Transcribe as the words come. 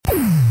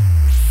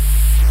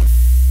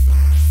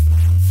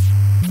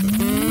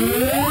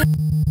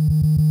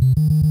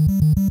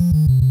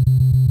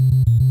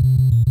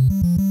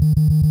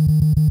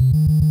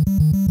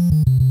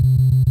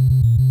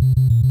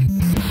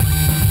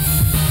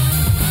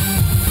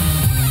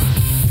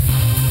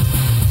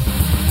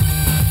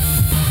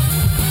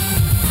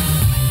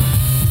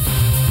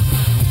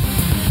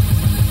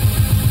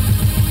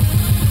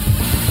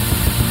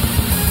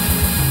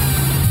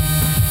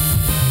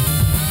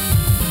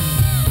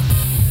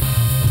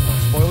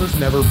spoilers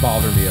never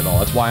bother me at all.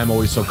 That's why I'm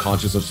always so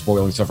conscious of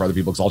spoiling stuff for other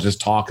people, because I'll just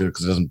talk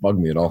because it doesn't bug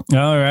me at all.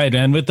 All right.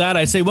 And with that,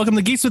 I say welcome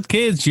to Geeks with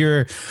Kids,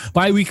 your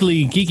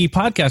bi-weekly geeky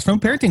podcast from a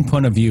parenting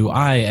point of view.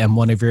 I am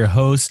one of your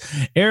hosts,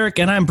 Eric,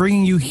 and I'm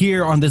bringing you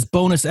here on this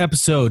bonus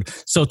episode.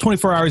 So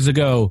 24 hours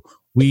ago,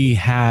 we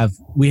had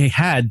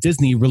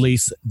Disney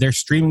release their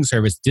streaming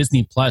service,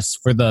 Disney Plus,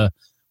 for the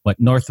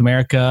North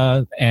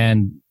America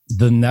and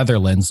the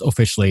Netherlands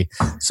officially.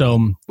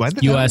 So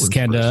US,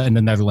 Canada, first? And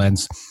the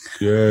Netherlands.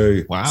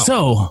 Yay. Wow.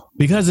 So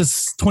because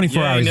it's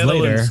 24 hours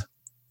later,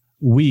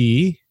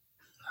 we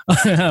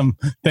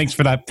thanks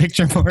for that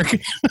picture, Mark.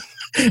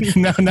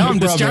 now I'm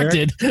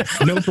distracted.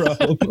 No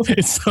problem.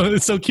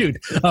 It's so cute.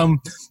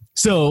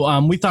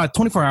 So we thought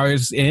 24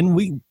 hours in,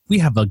 we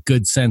have a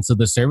good sense of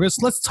the service.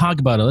 Let's talk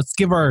about it. Let's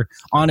give our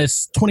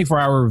honest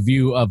 24-hour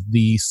review of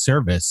the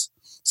service.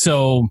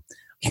 So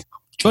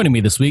joining me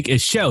this week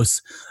is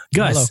Shouse,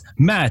 Gus, hello.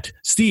 Matt,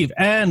 Steve,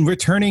 and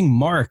returning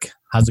Mark.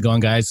 How's it going,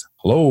 guys?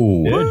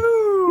 Hello.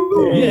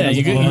 Yeah,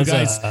 you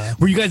guys.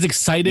 Were you guys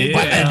excited?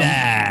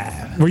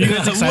 Yeah. Were you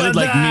guys excited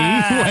like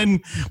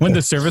me when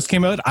the service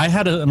came out? I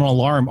had an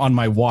alarm on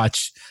my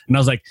watch, and I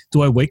was like,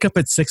 "Do I wake up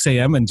at 6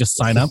 a.m. and just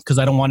sign up because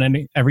I don't want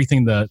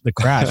everything to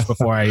crash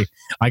before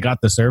I got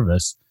the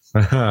service."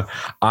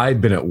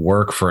 I'd been at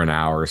work for an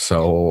hour,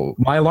 so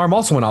my alarm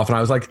also went off, and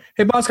I was like,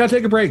 "Hey, boss, gotta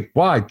take a break."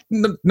 Why?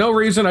 No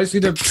reason. I just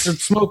need to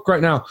smoke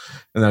right now.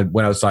 And I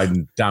went outside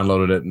and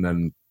downloaded it, and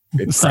then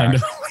it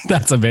crashed.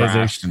 That's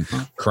amazing.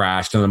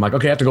 Crashed, and I'm like,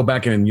 okay, I have to go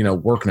back in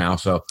and work now.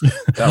 So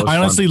that was I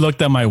honestly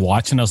looked at my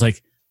watch, and I was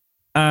like,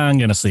 I'm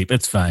gonna sleep.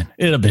 It's fine.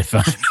 It'll be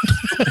fine.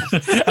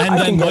 And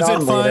then was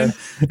it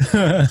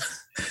fine?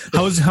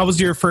 How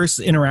was your first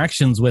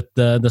interactions with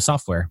the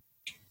software?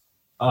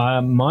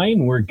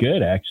 Mine were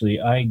good, actually.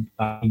 I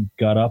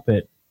got up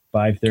at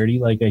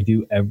 5:30 like I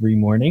do every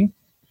morning,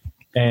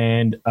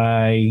 and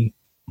I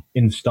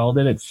installed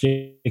it at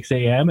 6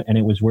 a.m. and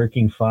it was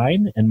working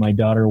fine. And my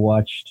daughter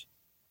watched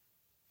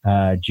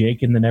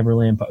Jake and the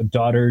Neverland.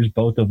 Daughters,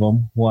 both of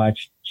them,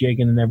 watched Jake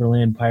and the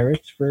Neverland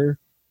Pirates for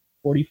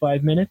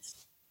 45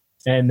 minutes,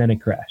 and then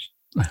it crashed.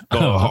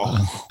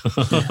 Rough.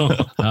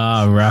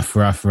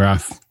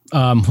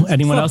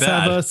 Anyone else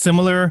have a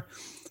similar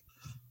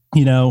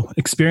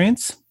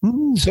experience?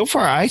 So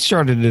far, I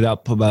started it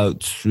up about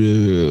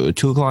 2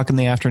 o'clock in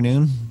the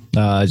afternoon.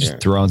 Just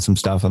throwing some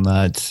stuff on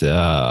that.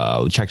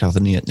 Checked out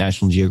the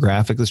National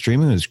Geographic. The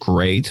streaming was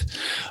great.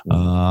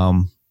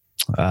 No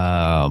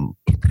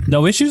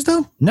issues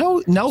though?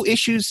 No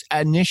issues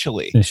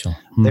initially.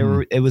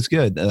 It was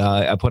good.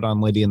 I put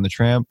on Lady and the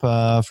Tramp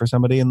for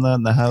somebody in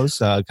the house.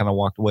 Kind of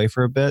walked away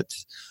for a bit.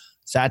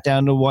 Sat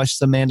down to watch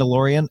The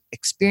Mandalorian.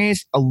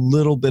 Experienced a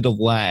little bit of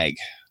lag.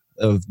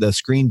 Of the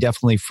screen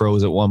definitely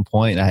froze at one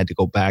point, and I had to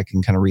go back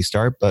and kind of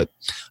restart. But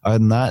other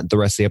than that, the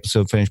rest of the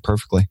episode finished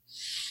perfectly.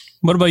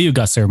 What about you,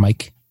 Gus or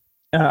Mike?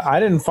 I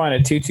didn't find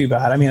it too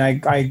bad. I mean,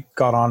 I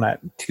got on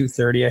at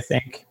 2:30, I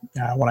think,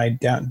 when I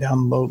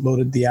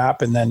downloaded the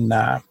app, and then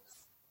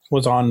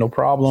was on no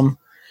problem.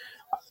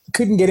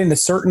 Couldn't get into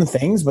certain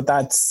things, but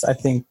that's, I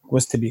think,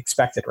 was to be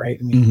expected, right?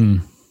 I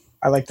mean,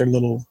 I like their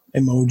little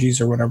emojis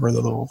or whatever,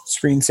 the little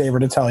screensaver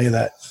to tell you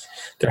that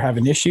they're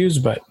having issues,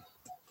 but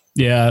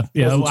Yeah.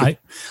 I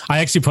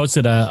actually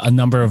posted a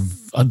number of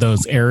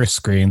those error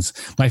screens.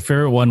 My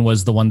favorite one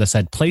was the one that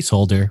said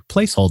placeholder.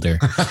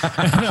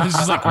 And I was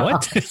just like,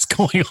 what is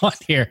going on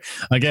here?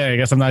 Okay, I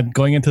guess I'm not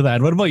going into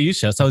that. What about you,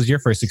 Shess? How was your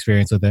first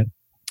experience with it?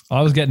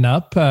 I was getting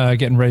up,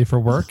 getting ready for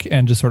work,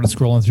 and just sort of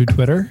scrolling through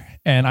Twitter.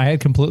 And I had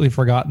completely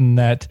forgotten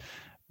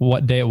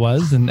what day it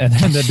was and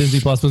that Disney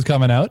Plus was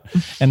coming out.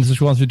 And just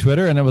scrolling through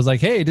Twitter, and it was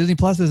like, hey, Disney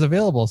Plus is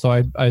available.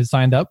 So I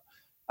signed up.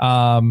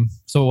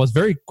 So it was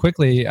very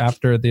quickly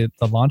after the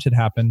launch had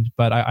happened,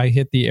 but I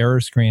hit the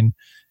error screen.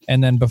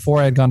 And then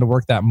before I had gone to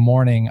work that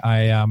morning,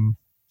 I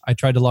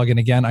tried to log in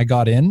again. I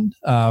got in.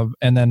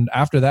 And then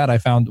after that, I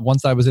found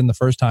once I was in the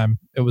first time,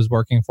 it was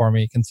working for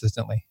me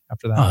consistently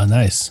after that. Oh,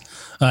 nice.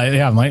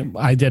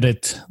 I did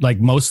it like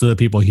most of the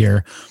people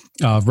here,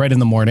 right in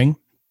the morning.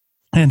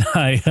 And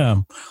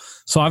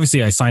so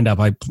obviously I signed up.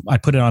 I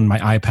put it on my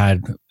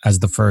iPad as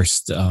the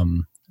first,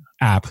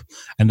 app,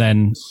 and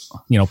then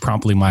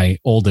promptly my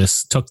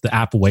oldest took the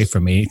app away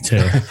from me to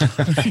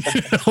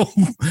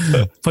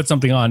put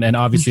something on, and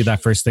obviously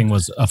that first thing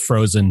was a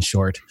Frozen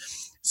short,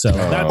 so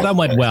that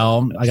went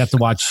well. I got to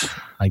watch,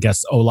 I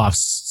guess,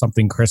 Olaf's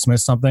something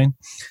Christmas something.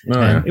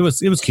 And it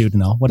was cute,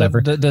 whatever.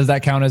 Does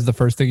that count as the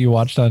first thing you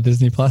watched on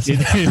Disney Plus? It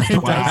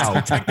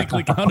does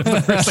technically count as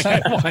the first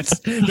thing I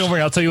watched. Don't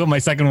worry, I'll tell you what my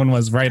second one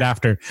was right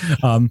after.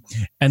 And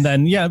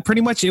then pretty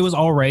much it was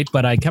all right,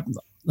 but I kept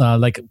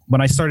like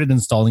when I started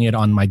installing it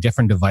on my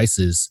different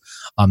devices,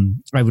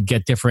 I would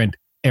get different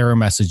error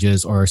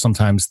messages, or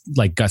sometimes,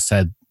 like Gus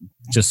said,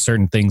 just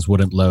certain things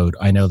wouldn't load.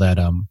 I know that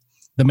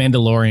The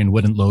Mandalorian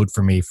wouldn't load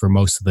for me for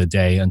most of the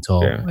day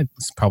until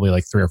it's probably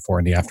like 3 or 4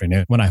 in the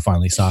afternoon when I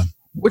finally saw it.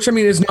 Which, I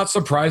mean, is not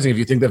surprising if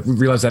you think that we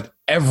realize that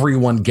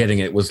everyone getting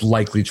it was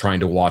likely trying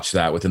to watch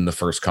that within the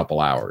first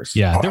couple hours.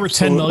 Yeah, there were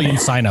 10 million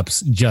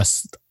signups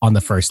just on the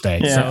first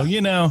day.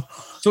 Yeah.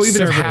 So, So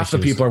even if server half the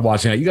issues. people are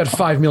watching it, you got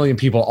 5 million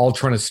people all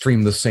trying to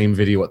stream the same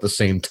video at the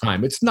same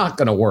time. It's not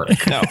going to work.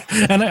 No.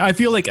 And I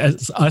feel like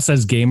us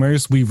as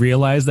gamers, we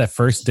realize that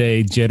first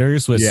day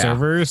jitters with Yeah.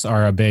 servers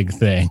are a big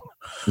thing.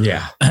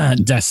 Yeah.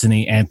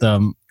 Destiny,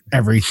 Anthem,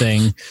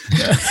 everything.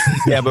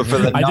 Yeah, but for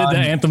the I did the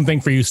Anthem thing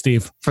for you,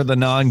 Steve. for the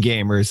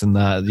non-gamers and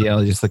the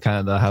just the kind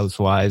of the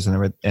housewives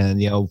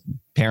and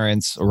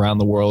parents around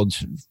the world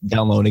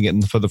downloading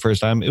it for the first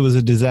time, it was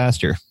a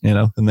disaster,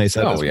 and they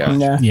said, Oh,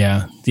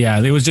 yeah. Yeah.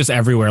 It was just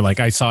everywhere. Like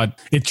I saw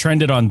it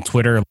trended on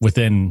Twitter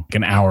within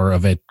an hour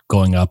of it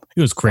going up.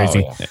 It was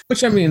crazy. Oh, yeah.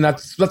 Which, I mean,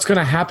 that's going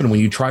to happen when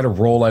you try to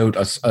roll out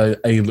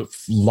a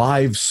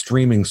live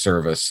streaming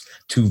service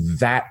to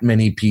that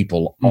many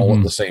people all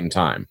at the same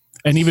time.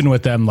 And even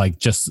with them, like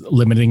just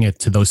limiting it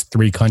to those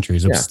 3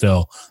 countries, it was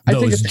still I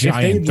think those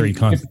giant if 3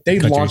 if they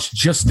countries. launched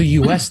just the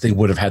US, they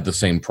would have had the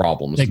same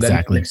problems.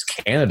 Exactly. Then mix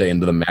Canada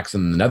into the mix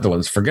and the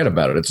Netherlands, forget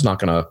about it. It's not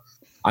going to.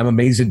 I'm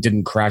amazed it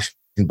didn't crash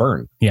and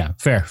burn. Yeah,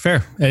 fair.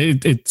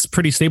 It's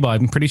pretty stable.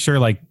 I'm pretty sure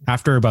like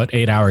after about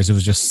 8 hours, it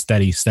was just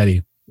steady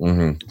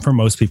for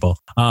most people.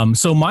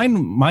 So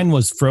mine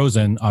was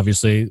Frozen,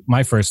 obviously,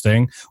 my first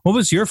thing. What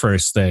was your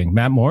first thing,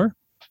 Matt Moore?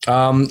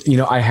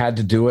 I had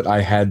to do it. I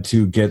had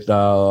to get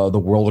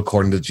The World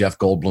According to Jeff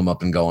Goldblum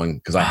up and going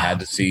because I had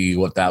to see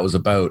what that was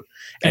about.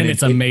 And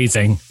it's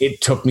amazing.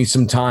 It took me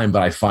some time,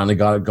 but I finally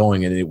got it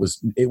going, and it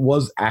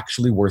was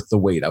actually worth the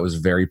wait. I was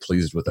very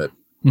pleased with it.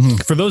 Mm-hmm.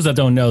 For those that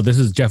don't know, this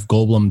is Jeff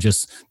Goldblum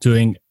just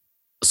doing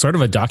sort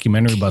of a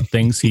documentary about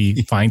things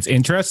he finds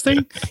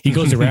interesting. He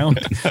goes around.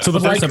 So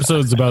the first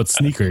episode is about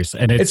sneakers,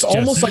 and it's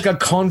almost like a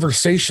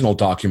conversational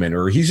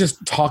documentary. He's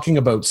just talking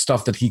about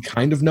stuff that he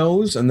kind of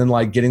knows, and then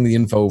like getting the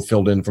info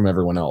filled in from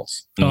everyone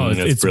else. Oh,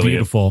 it's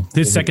beautiful.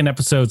 This second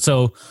episode.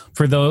 So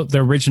for the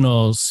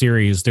original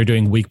series, they're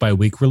doing week by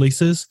week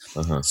releases.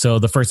 So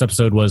the first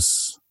episode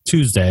was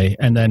Tuesday,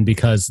 and then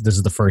because this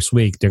is the first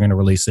week, they're going to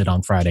release it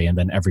on Friday, and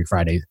then every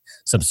Friday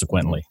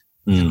subsequently.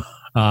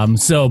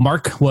 So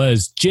Mark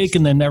was Jake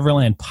and the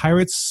Neverland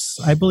Pirates,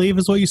 I believe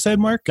is what you said,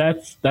 Mark.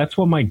 That's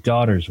what my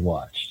daughters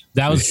watched.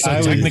 That was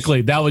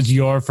technically that was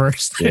your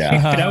first thing.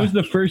 Yeah. That was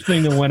the first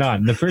thing that went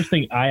on. The first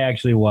thing I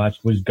actually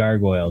watched was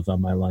Gargoyles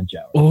on my lunch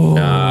hour. Oh,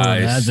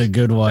 Nice. that's a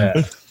good one.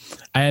 Yeah.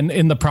 And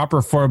in the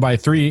proper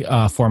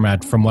 4x3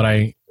 format, from what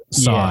I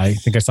saw, I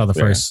think I saw the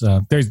first.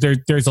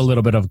 There's a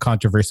little bit of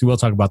controversy. We'll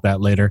talk about that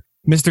later.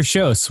 Mr.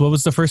 Shos, what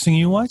was the first thing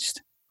you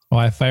watched? Well,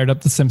 I fired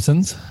up The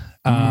Simpsons.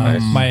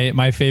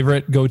 My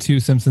favorite go-to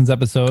Simpsons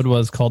episode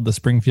was called The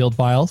Springfield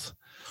Files.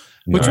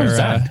 Which one's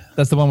that?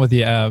 That's the one with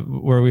the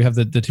where we have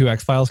the 2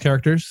 X-Files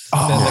characters.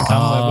 That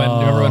come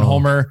remember when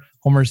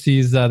Homer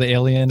sees the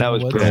alien? that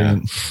was woods?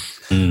 brilliant.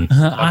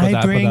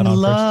 I bring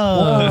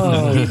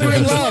love. You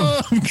bring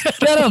love.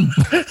 Get him.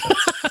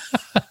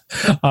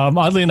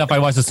 Oddly enough, I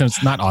watched The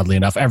Simpsons. Not oddly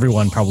enough,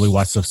 everyone probably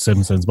watched The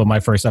Simpsons, but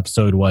my first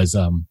episode was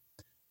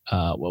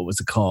what was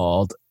it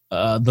called?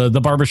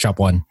 The barbershop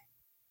one.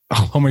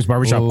 Homer's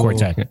Barbershop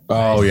Quartet.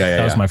 Oh yeah,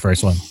 That was my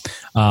first one.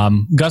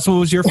 Gus, what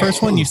was your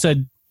first one? You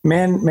said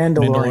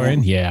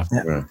Mandalorian. Yeah,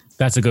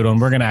 that's a good one.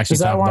 We're gonna actually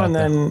Is that talk one, about and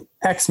that. then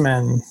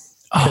X-Men,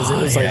 because it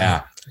was like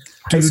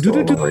high school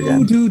all over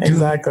again.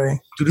 Exactly.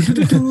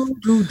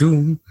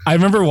 I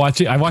remember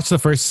I watched the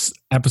first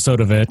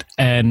episode of it,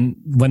 and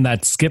when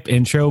that skip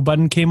intro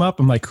button came up,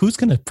 I'm like, who's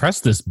going to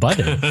press this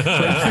button for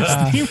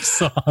this theme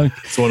song?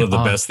 It's one of the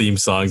best theme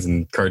songs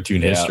in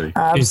cartoon history.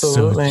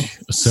 Absolutely.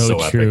 It's so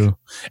true. Epic.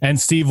 And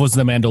Steve was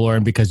the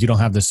Mandalorian because you don't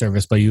have the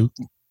service, but you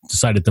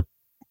decided to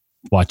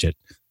watch it.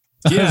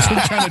 Yeah.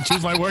 I'm trying to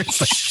choose my words.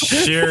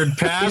 Shared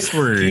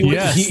password.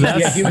 Yes,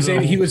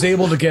 he was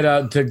able to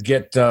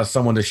get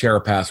someone to share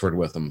a password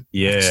with him.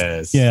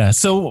 Yes. Yeah.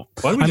 So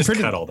Why don't we just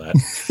cut all that?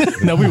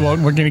 No, we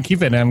won't. We're going to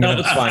keep it. I'm going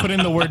that's fine. to put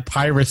in the word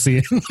piracy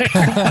in there.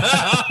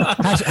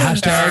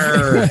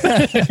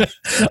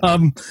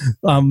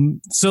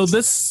 So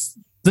this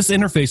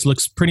interface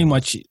looks pretty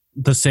much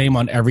the same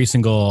on every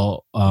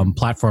single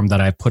platform that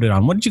I put it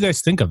on. What did you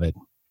guys think of it?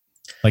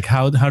 Like,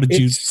 how did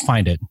you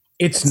find it?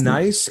 It's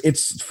nice.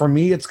 For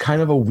me, it's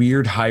kind of a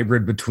weird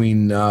hybrid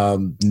between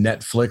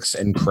Netflix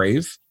and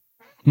Crave.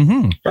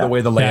 Mm-hmm. The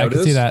way the Yeah, I layout can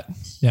is. see that.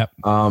 Yep.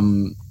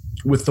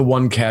 With the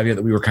one caveat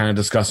that we were kind of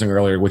discussing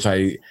earlier, which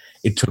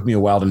it took me a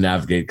while to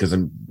navigate because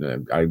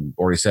I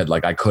already said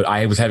like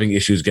I was having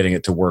issues getting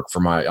it to work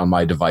on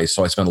my device,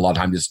 so I spent a lot of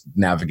time just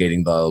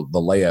navigating the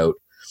layout.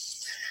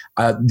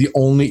 The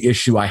only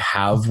issue I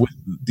have with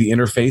the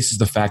interface is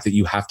the fact that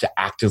you have to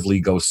actively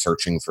go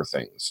searching for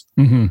things.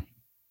 Mm-hmm.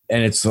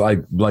 And it's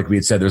like we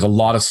had said, there's a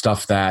lot of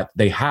stuff that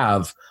they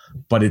have,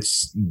 but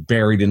it's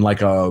buried in like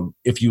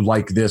if you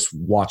like this,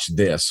 watch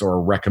this,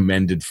 or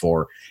recommended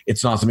for.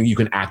 It's not something you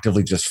can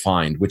actively just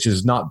find, which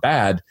is not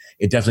bad.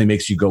 It definitely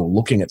makes you go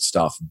looking at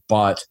stuff,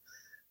 but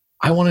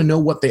I want to know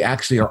what they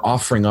actually are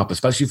offering up,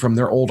 especially from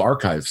their old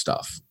archive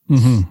stuff.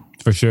 Mm-hmm.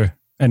 For sure.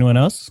 Anyone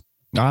else?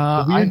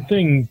 The weird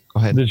thing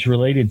that's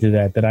related to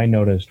that I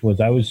noticed was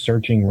I was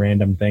searching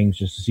random things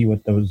just to see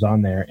what was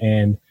on there,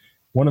 and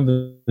one of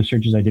the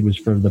searches I did was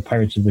for the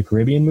Pirates of the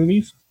Caribbean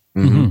movies.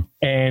 Mm-hmm.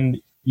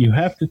 And you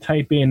have to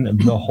type in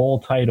the whole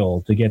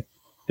title to get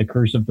The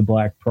Curse of the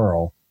Black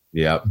Pearl.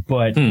 Yeah.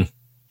 But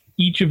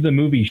each of the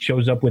movies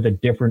shows up with a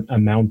different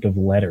amount of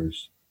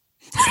letters.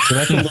 So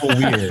that's a little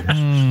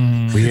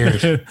weird.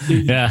 Weird.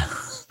 Yeah.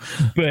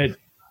 But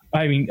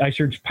I mean, I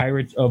searched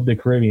Pirates of the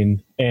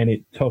Caribbean and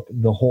it took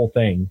the whole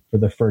thing for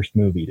the first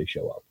movie to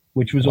show up,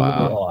 which was a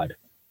little odd.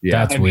 Yeah.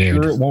 That's I'm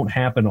weird. sure it won't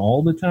happen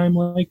all the time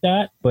like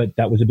that, but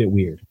that was a bit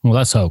weird. Well,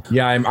 let's hope.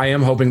 Yeah, I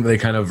am hoping that they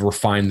kind of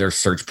refine their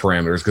search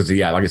parameters because,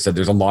 yeah, like I said,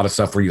 there's a lot of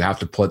stuff where you have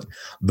to put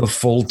the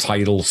full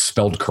title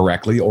spelled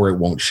correctly or it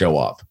won't show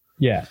up.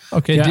 Yeah.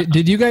 Okay. Yeah.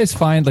 Did you guys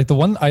find like the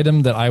one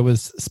item that I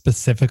was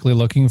specifically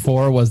looking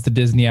for was the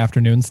Disney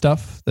afternoon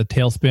stuff, the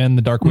Tailspin,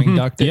 the Darkwing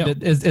Duck?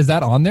 Is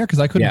that on there? Because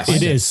I couldn't. Yes.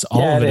 find It is.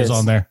 All of it is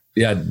on there.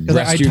 Yeah, Because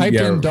I typed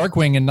in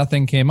Darkwing and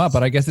nothing came up,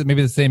 but I guess it may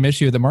be the same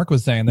issue that Mark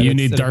was saying. That You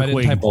it's- need that if I didn't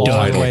Darkwing type all the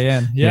Duck. way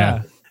in.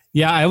 Yeah.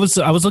 Yeah, I was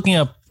looking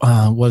up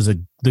was it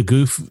the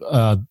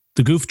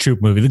Goof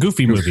Troop movie, the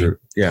Goofy movie,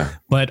 Yeah.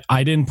 but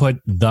I didn't put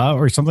the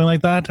or something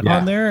like that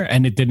on there,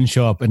 and it didn't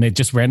show up, and it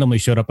just randomly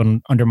showed up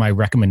under my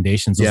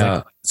recommendations. I was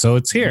like, so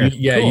it's here.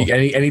 Yeah, Cool.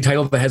 any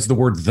title that has the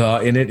word "the"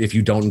 in it, if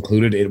you don't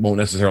include it, it won't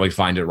necessarily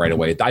find it right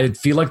away. I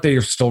feel like they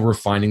are still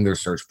refining their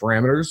search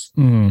parameters.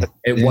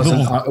 It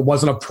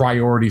wasn't a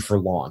priority for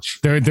launch.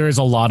 There is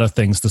a lot of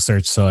things to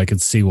search, so I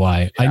could see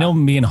why. I know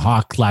me and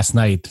Hawk last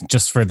night,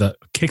 just for the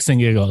kicks and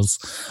giggles.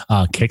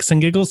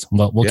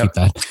 Well, we'll keep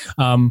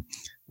that.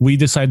 We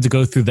decided to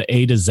go through the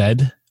A to Z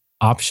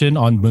option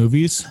on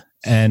movies.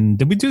 And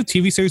did we do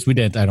TV series? We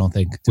didn't, I don't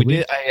think. We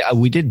did.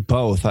 We did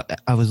both.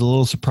 I was a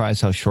little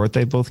surprised how short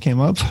they both came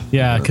up.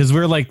 Yeah, because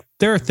we're like,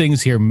 there are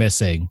things here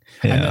missing.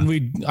 Yeah. And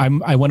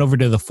then I went over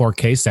to the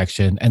 4K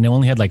section and they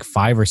only had like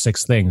 5 or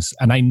 6 things.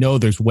 And I know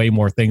there's way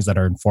more things that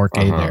are in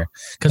 4K there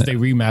because they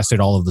remastered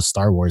all of the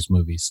Star Wars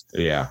movies.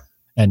 Yeah.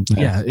 And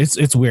yeah,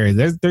 it's weird.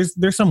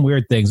 There's some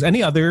weird things.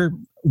 Any other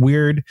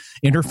weird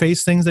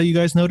interface things that you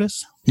guys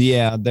notice?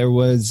 Yeah, there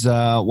was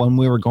when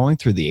we were going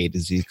through the A to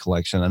Z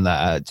collection and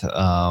that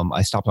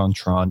I stopped on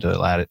Tron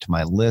to add it to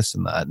my list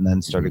and that, and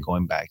then started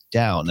going back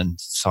down and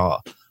saw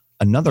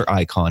another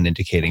icon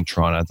indicating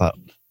Tron. I thought,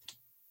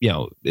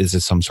 is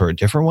this some sort of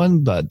different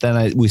one? But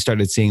then we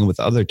started seeing it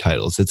with other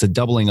titles. It's a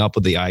doubling up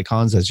of the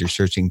icons as you're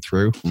searching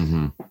through.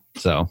 Mm-hmm.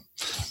 So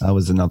that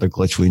was another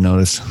glitch we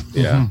noticed.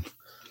 Yeah.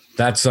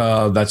 That's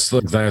why I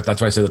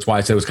say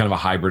it was kind of a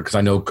hybrid because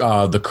I know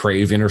the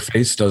Crave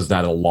interface does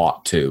that a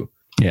lot too.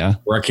 Yeah.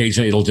 Where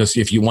occasionally it'll just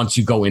once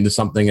you go into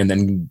something and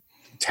then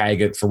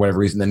tag it for whatever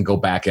reason, then go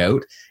back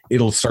out,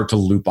 it'll start to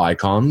loop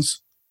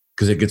icons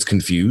because it gets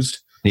confused.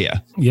 Yeah.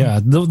 Yeah.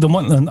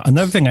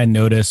 Another thing I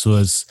noticed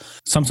was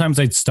sometimes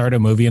I'd start a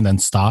movie and then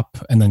stop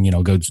and then,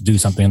 go do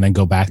something and then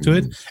go back to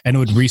it and it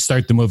would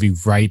restart the movie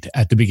right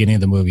at the beginning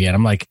of the movie. And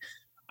I'm like,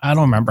 I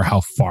don't remember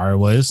how far it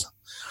was.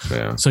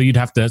 Yeah. So you'd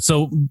have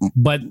to,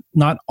 but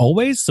not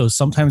always. So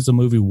sometimes the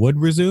movie would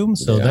resume.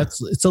 So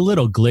it's a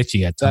little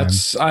glitchy at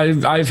times.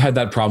 I've had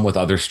that problem with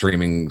other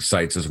streaming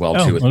sites as well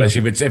too,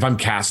 especially if I'm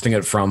casting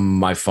it from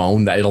my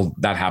phone.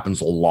 That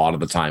happens a lot of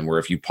the time. Where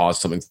if you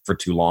pause something for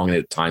too long and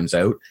it times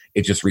out,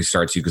 it just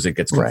restarts you because it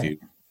gets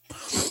confused.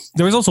 Right.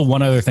 There was also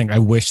one other thing I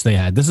wish they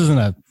had. This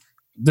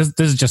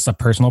is just a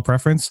personal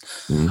preference.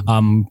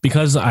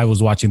 Because I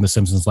was watching the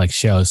Simpsons like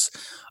shows.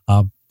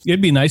 It'd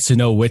be nice to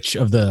know which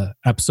of the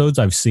episodes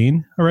I've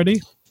seen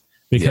already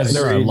because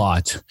there are a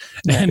lot.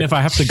 And if I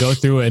have to go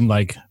through and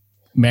like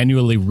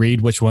manually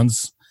read which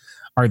ones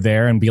are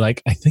there and be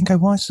like, I think I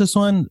watched this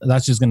one,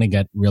 that's just going to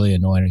get really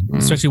annoying,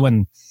 especially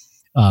when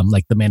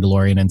like The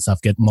Mandalorian and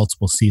stuff get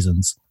multiple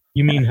seasons.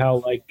 You mean how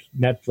like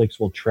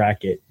Netflix will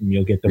track it and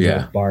you'll get the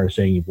red bar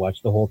saying you've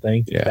watched the whole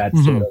thing? Yeah. That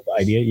sort of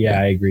idea. Yeah,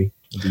 I agree.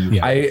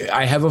 Yeah.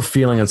 I have a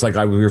feeling it's like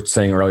we were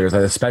saying earlier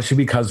that especially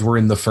because we're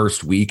in the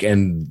first week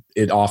and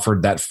it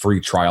offered that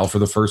free trial for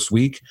the first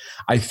week,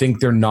 I think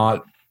they're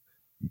not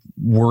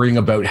worrying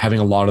about having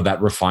a lot of that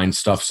refined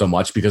stuff so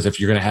much because if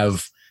you're going to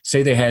have,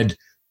 say they had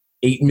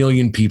 8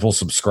 million people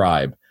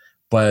subscribe,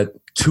 but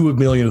 2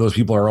 million of those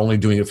people are only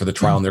doing it for the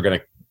trial and they're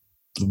going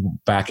to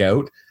back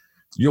out.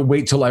 You'll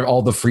wait till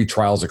all the free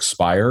trials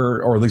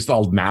expire, or at least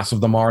all mass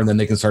of them are, and then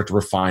they can start to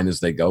refine as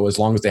they go, as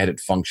long as they had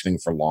it functioning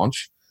for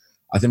launch.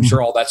 I'm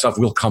sure all that stuff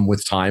will come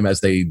with time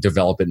as they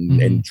develop it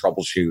and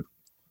troubleshoot.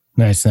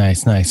 Nice.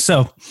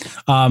 So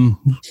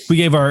we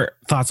gave our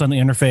thoughts on the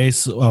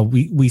interface.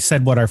 We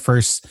said what our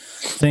first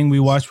thing we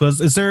watched was.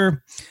 Is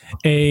there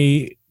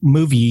a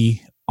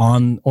movie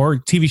on or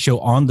TV show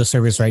on the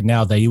service right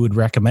now that you would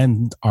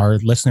recommend our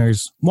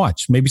listeners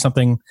watch? Maybe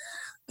something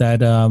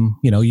that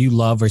you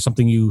love or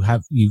something you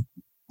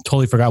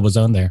totally forgot was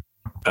on there.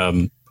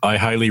 I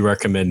highly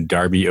recommend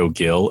Darby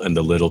O'Gill and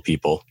the Little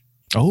People.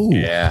 Oh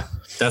yeah,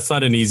 that's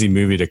not an easy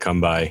movie to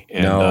come by,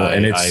 and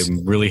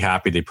I'm really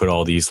happy they put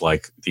all these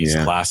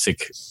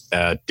classic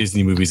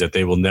Disney movies that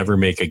they will never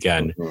make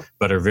again,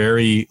 but are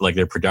very like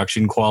their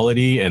production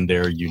quality and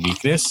their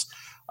uniqueness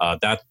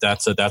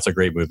That's a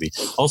great movie.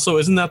 Also,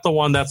 isn't that the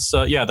one that's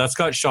that's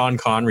got Sean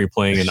Connery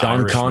playing an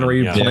Irishman? Sean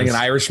Connery playing an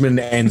Irishman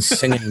and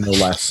singing no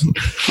less.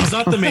 He's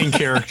not the main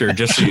character,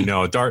 just so you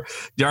know.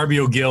 Darby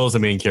O'Gill is the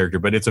main character,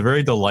 but it's a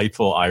very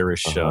delightful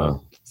Irish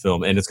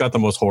film, and it's got the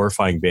most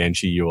horrifying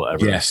banshee you will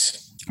ever.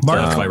 Yes,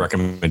 that's my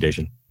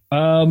recommendation.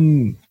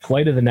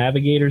 Flight of the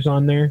Navigators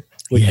on there,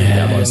 which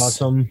is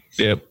awesome.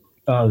 Yep.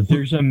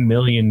 There's a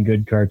million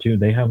good cartoons.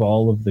 They have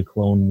all of the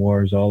Clone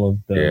Wars, all of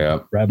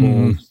the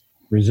Rebels,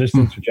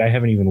 Resistance, which I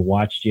haven't even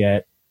watched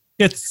yet.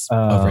 It's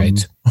all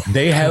right.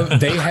 They have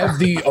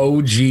the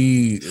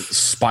OG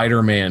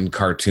Spider-Man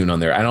cartoon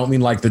on there. I don't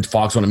mean like the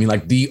Fox one. I mean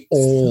like the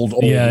old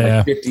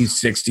 50s,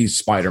 60s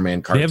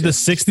Spider-Man cartoon. They have the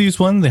 60s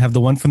one. They have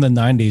the one from the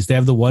 90s. They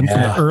have the one from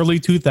the early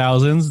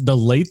 2000s, the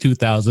late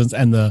 2000s,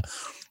 and the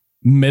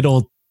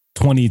middle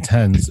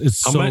 2010s.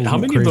 It's how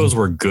many of those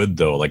were good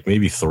though? Like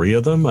maybe 3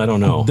 of them? I don't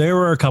know. There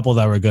were a couple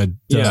that were good.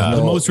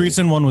 The most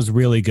recent one was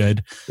really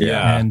good.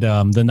 Yeah. And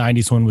the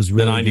 90s one was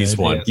really good. The 90s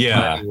good. one.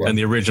 Yeah. And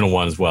the original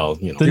one as well.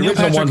 You know. The Neil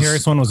Patrick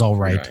Harris one was all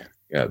right.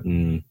 Yeah.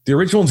 The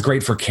original one's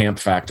great for camp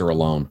factor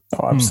alone.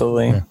 Oh,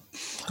 absolutely.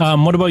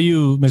 What about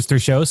you,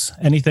 Mr. Shows?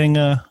 Anything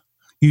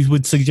you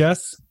would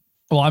suggest?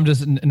 Well, I'm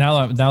just now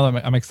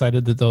I'm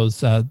excited that those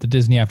the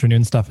Disney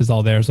afternoon stuff is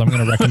all there, so I'm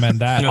going to recommend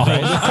that.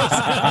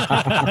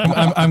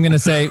 I'm going to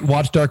say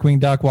watch Darkwing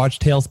Duck, watch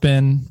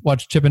Tailspin,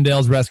 watch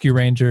Chippendales Rescue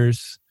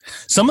Rangers.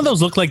 Some of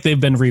those look like they've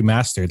been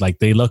remastered, like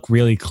they look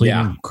really clean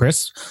and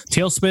crisp.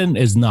 Tailspin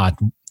is not.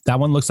 That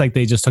one looks like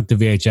they just took the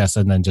VHS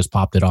and then just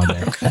popped it on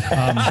there.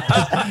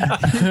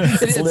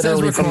 It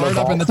says record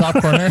up in the top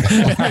corner.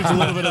 There's a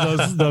little bit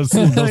of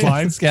those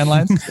lines, scan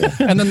lines,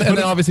 and then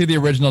obviously the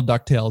original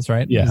DuckTales,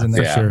 right? Yeah, in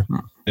there. For sure.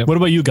 Yep. What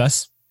about you,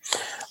 Gus?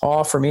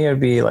 Oh, for me, it'd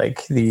be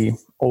like the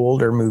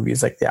older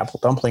movies, like the Apple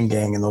Dumpling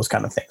Gang and those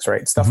kind of things,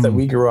 right? Stuff that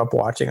we grew up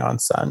watching on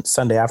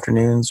Sunday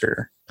afternoons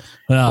or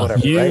whatever.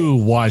 You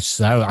watched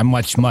that. I'm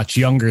much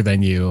younger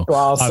than you.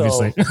 Well,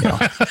 obviously.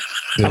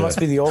 I must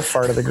be the old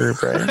fart of the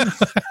group, right?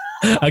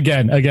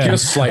 Again.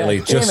 Just slightly.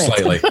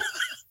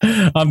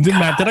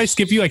 Matt, did I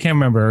skip you? I can't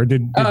remember. Or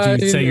did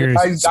you say you're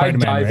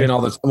Spider-Man? I dive in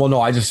all this. Well,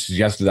 no, I just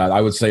suggested that. I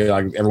would say,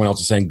 like everyone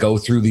else is saying, go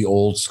through the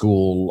old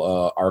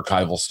school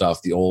archival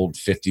stuff, the old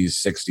 50s,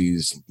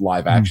 60s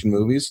live action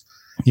movies.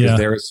 Yeah,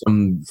 there is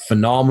some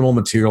phenomenal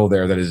material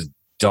there that is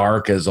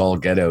dark as all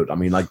get out. I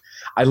mean, like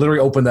I literally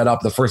opened that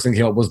up. The first thing that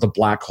came up was the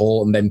Black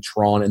Hole, and then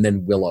Tron, and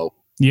then Willow.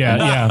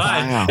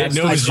 Yeah. It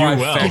knows you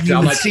well.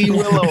 I'm like, see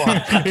Willow.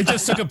 It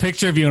just took a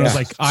picture of you and was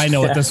like, I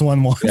know what this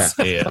one was.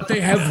 Yeah. But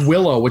they have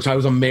Willow, which I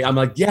was amazed. I'm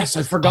like, yes,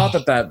 I forgot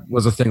that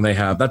was a thing they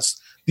have. That's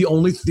the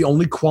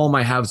only qualm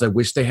I have is I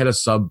wish they had a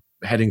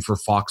subheading for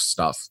Fox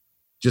stuff,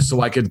 just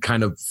so I could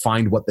kind of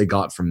find what they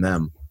got from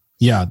them.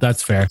 Yeah,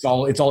 that's fair. It's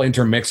all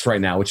intermixed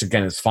right now, which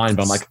again is fine.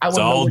 But I'm like, it's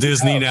all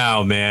Disney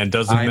now, man.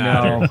 Doesn't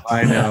matter.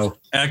 I know.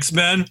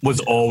 X-Men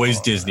was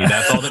always Disney.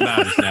 That's all that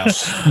matters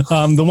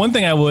now. The one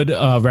thing I would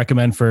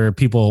recommend for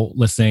people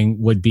listening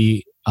would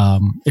be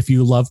if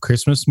you love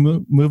Christmas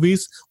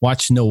movies,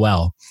 watch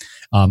Noelle.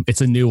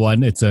 It's a new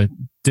one. It's a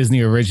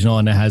Disney original,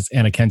 and it has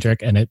Anna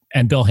Kendrick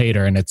and Bill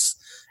Hader, and it's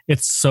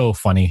so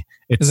funny.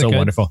 It's so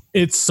wonderful.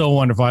 It's so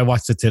wonderful. I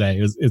watched it today.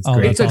 It's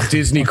great. It's a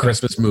Disney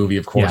Christmas movie.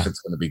 Of course, it's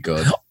going to be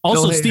good.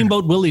 Also,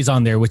 Steamboat Willie's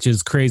on there, which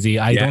is crazy.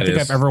 I don't think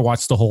I've ever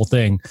watched the whole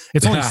thing.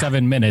 It's only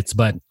 7 minutes,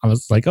 but I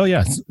was like, oh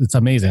yeah, it's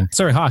amazing.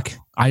 Sorry, Hawk.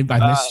 I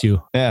missed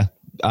you. Yeah.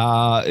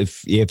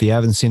 If you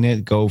haven't seen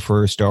it, go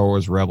for Star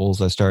Wars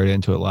Rebels. I started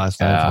into it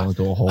last night. I fell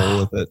into a hole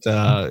with it.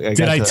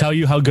 Did I tell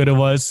you how good it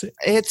was?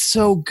 It's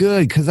so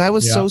good because I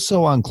was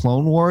so on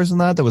Clone Wars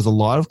and that. There was a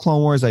lot of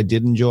Clone Wars I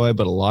did enjoy,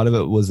 but a lot of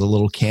it was a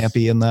little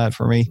campy in that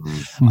for me.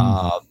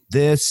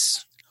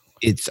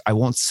 I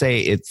won't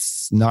say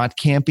it's not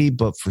campy,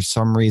 but for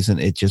some reason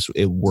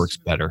it works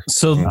better.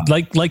 So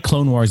like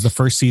Clone Wars, the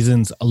first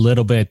season's a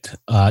little bit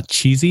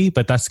cheesy,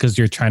 but that's because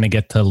you're trying to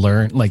get to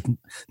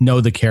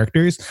know the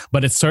characters,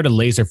 but it's sort of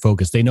laser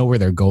focused. They know where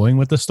they're going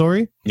with the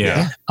story.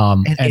 Yeah.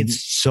 And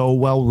it's so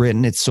well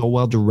written. It's so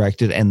well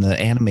directed. And the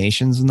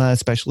animations and that,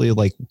 especially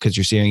because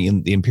you're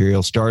seeing the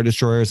Imperial Star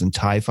Destroyers and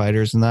TIE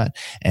Fighters and that,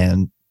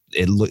 and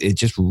it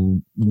just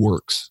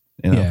works.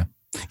 You know? Yeah.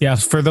 Yeah,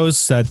 for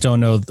those that don't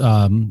know,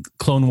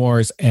 Clone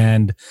Wars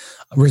and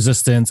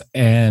Resistance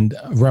and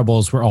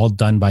Rebels were all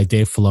done by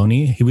Dave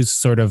Filoni. He was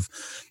sort of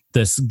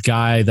this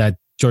guy that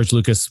George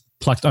Lucas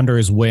plucked under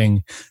his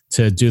wing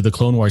to do the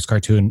Clone Wars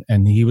cartoon,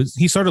 and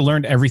he sort of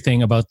learned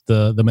everything about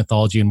the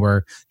mythology and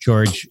where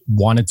George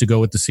wanted to go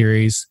with the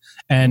series.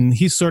 And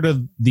he's sort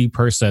of the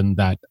person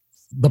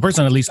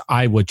at least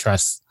I would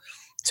trust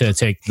to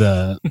take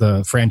the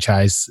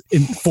franchise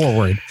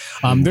forward.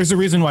 There's a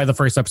reason why the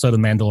first episode of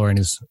Mandalorian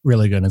is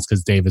really good. It's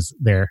because Dave is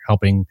there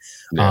helping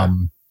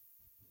Favreau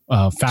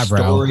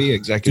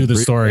do the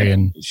story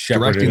and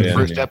directing the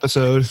first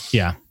episode.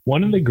 Yeah.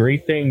 One of the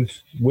great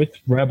things with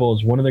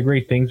Rebels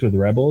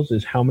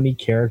is how many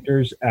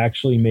characters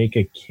actually make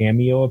a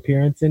cameo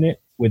appearance in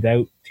it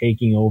without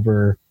taking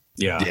over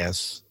the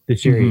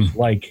series. Mm-hmm.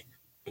 Like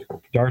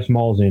Darth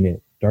Maul's in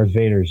it, Darth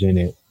Vader's in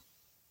it,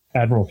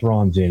 Admiral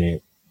Thrawn's in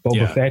it.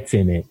 Boba Fett's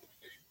in it.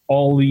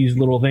 All these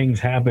little things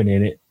happen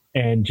in it,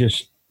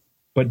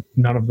 but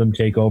none of them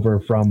take over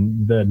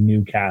from the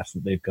new cast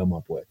that they've come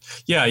up with.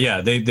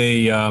 Yeah. They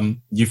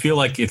you feel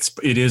like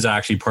it is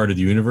actually part of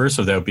the universe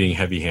without being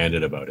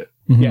heavy-handed about it.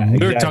 Mm-hmm. Yeah,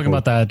 We were talking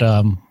about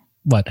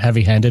that,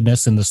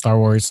 heavy-handedness in the Star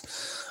Wars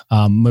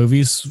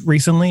movies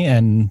recently,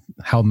 and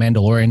how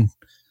Mandalorian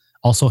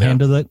also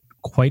handled it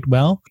quite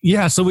well.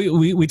 Yeah, so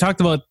we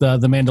talked about the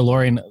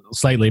Mandalorian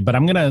slightly, but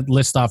I'm gonna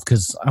list off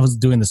because I was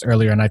doing this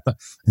earlier, and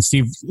and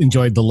Steve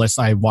enjoyed the list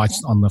I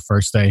watched on the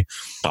first day.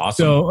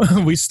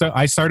 Awesome. So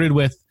I started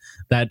with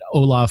that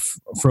Olaf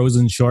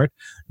Frozen short,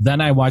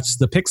 then I watched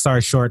the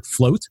Pixar short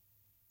Float,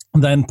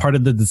 then part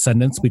of The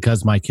Descendants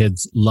because my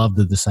kids love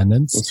The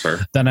Descendants. That's fair.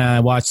 Then I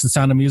watched The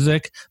Sound of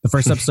Music, the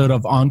first episode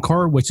of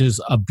Encore, which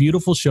is a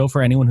beautiful show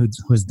for anyone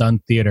who's done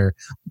theater.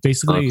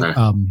 Basically,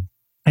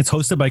 it's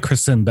hosted by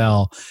Kristen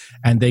Bell,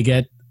 and they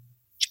get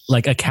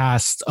like a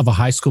cast of a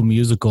High School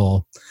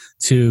Musical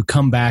to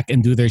come back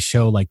and do their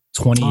show like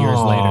 20 years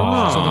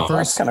later. So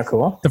that's kind of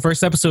cool. The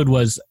first episode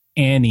was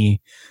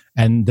Annie,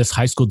 and this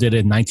high school did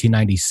it in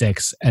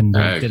 1996, and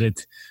they did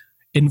it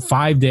in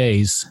 5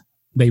 days.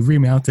 They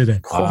remounted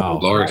it. Wow,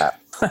 Lord.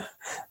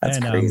 That's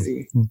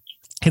crazy.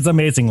 It's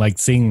amazing, like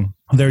seeing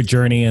their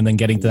journey and then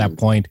getting to that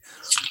point.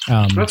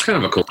 That's kind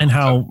of a cool. And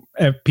how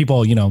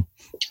people,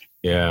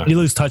 Yeah. you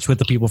lose touch with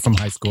the people from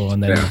high school,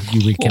 and then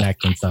you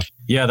reconnect and stuff.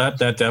 Yeah, that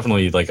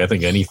definitely, like, I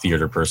think any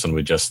theater person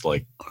would just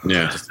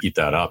eat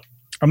that up.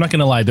 I'm not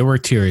gonna lie, there were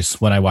tears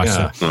when I watched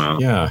it. Wow.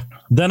 Yeah.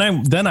 Then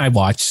I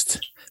watched,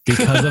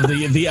 because of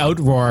the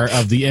outroar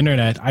of the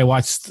internet, I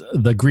watched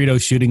the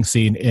Greedo shooting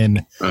scene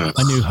in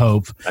A New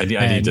Hope. I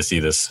need to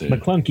see this.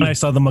 McClunky. I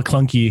saw the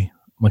McClunky?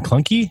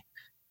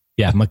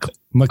 Yeah,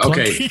 McClunky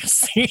Okay.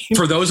 scene.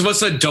 For those of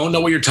us that don't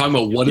know what you're talking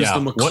about, what is the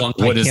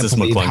McClunky? What is this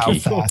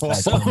McClunky?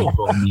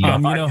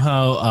 You know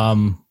how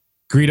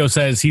Greedo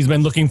says he's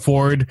been looking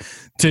forward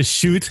to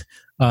shoot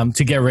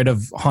to get rid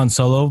of Han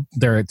Solo.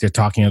 They're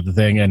talking of the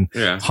thing, and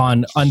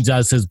Han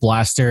undoes his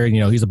blaster.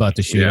 He's about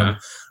to shoot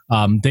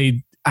him.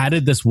 They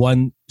added this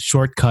one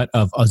shortcut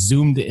of a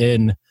zoomed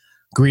in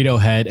Greedo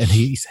head, and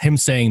him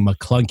saying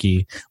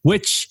McClunky,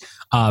 which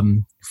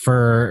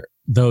for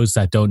those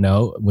that don't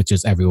know, which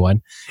is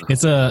everyone,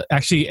 it's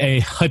actually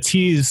a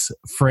Huttese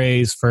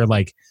phrase for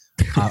like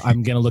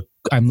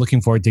I'm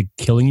looking forward to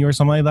killing you or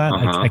something like that.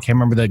 I can't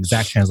remember the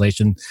exact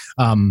translation.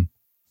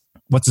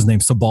 What's his name?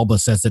 Sebulba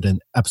says it in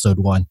episode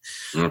 1.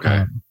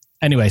 Okay.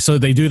 Anyway, so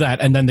they do that,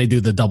 and then they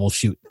do the double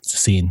shoot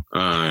scene.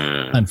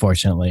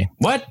 Unfortunately,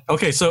 what?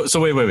 Okay, so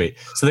wait.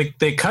 So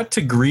they cut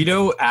to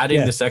Greedo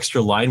adding this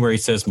extra line where he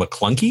says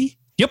McClunky.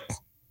 Yep.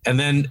 And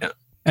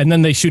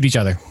then they shoot each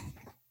other.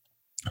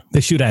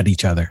 They shoot at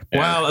each other.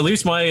 Well, at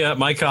least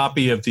my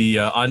copy of the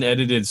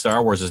unedited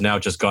Star Wars has now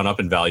just gone up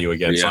in value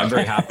again. So I'm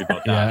very happy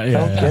about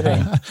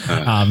that.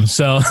 Kidding.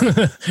 So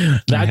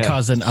that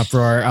caused an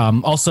uproar.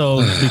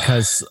 Also,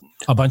 because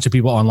a bunch of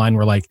people online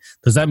were like,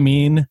 "Does that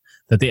mean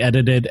that they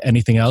edited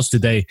anything else?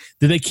 Did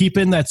they keep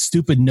in that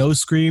stupid nose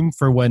scream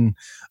for when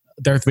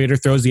Darth Vader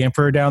throws the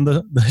Emperor down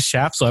the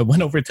shaft?" So I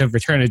went over to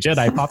Return of the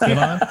Jedi, popped it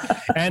on,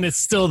 and it's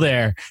still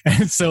there.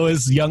 And so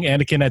is young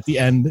Anakin at the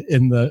end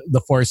in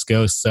the Force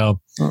Ghost. So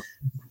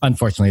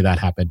unfortunately, that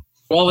happened.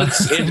 Well,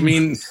 I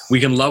mean, we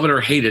can love it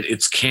or hate it.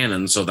 It's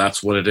canon, so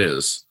that's what it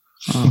is.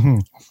 Mm-hmm.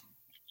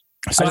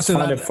 So I just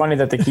find it funny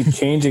that they keep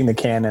changing the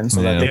canon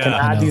so that they can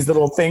add these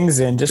little things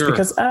in just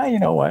because, you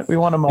know what, we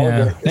want them all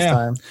good this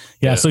time.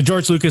 Yeah, so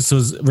George Lucas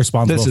was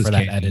responsible for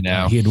that edit.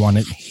 Now. He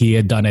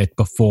had done it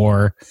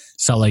before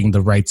selling the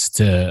rights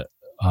to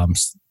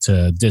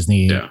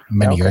Disney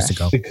many years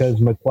ago. Because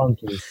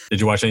McClunky.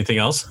 Did you watch anything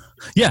else?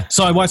 Yeah,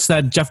 so I watched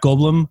that Jeff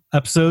Goldblum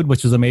episode,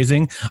 which was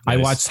amazing. Nice. I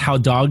watched How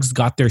Dogs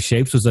Got Their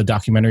Shapes, was a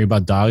documentary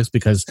about dogs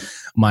because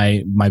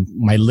my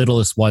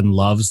littlest one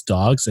loves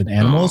dogs and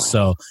animals,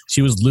 so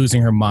she was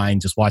losing her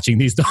mind just watching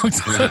these dogs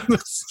on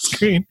the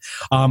screen.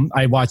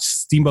 I watched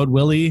Steamboat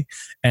Willie,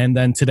 and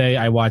then today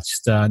I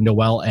watched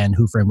Noelle and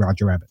Who Framed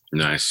Roger Rabbit.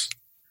 Nice.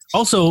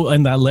 Also,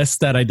 in that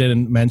list that I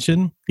didn't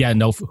mention,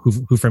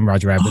 Who Framed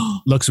Roger Rabbit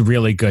looks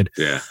really good.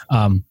 Yeah.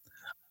 I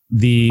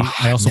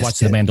also watched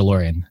The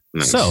Mandalorian.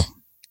 Nice. So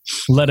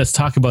let us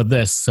talk about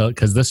this. So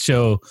because this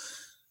show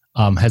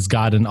has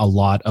gotten a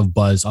lot of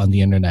buzz on the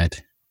internet,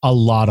 a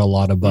lot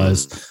of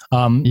buzz.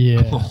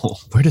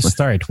 Where to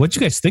start? What'd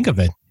you guys think of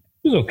it?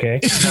 It was okay.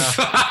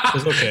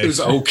 It was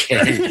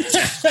okay.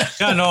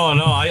 Yeah,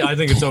 no, I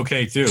think it's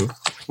okay too.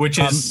 Which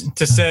is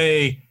to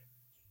say.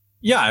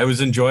 Yeah, it was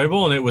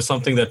enjoyable, and it was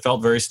something that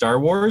felt very Star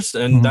Wars,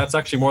 and that's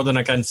actually more than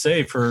I can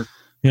say for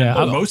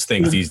most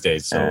things these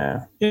days.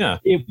 So,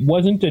 it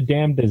wasn't a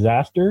damn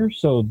disaster,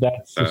 so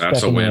that's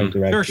a win.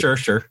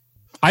 Sure.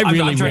 I'm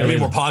trying to be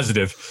more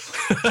positive.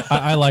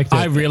 I liked it.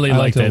 I really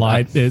liked it a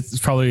lot. It's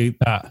probably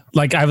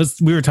like I was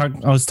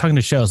talking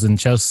to Shells, and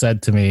Shells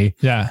said to me,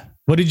 "Yeah,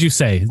 what did you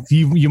say?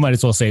 You might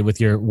as well say it with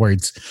your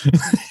words,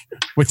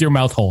 with your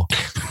mouth hole."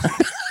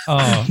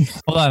 Oh,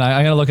 hold on.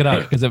 I gotta look it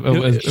up because it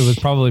was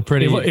probably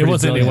pretty. It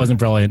wasn't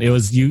brilliant. It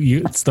was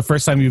you. It's the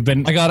first time you've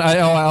been.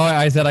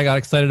 I said I got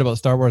excited about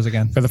Star Wars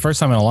again for the first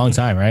time in a long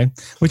time, right?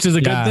 Which is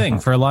a good thing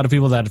for a lot of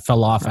people that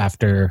fell off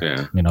after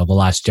The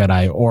Last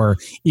Jedi or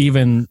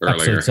even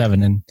Episode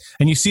 7, and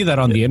you see that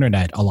on the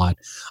internet a lot.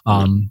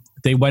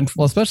 They went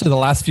especially the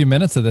last few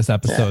minutes of this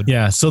episode.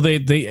 Yeah, so they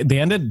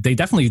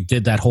definitely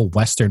did that whole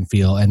Western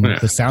feel and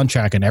the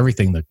soundtrack and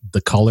everything,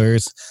 the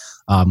colors.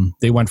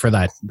 They went for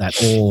that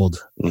old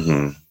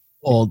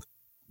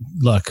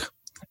look.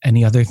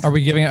 Any other? Are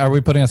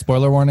we putting a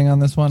spoiler warning on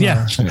this one?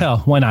 Yeah, hell,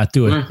 why not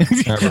do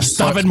it?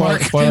 Stop it,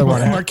 Mark. Spoiler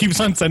warning. Mark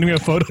keeps on sending me a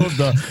photo of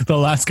the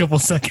last couple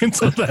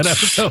seconds of that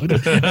episode.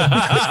 Just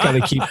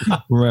gotta keep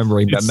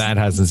remembering that Matt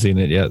hasn't seen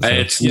it yet. So.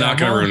 It's not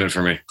gonna ruin it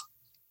for me.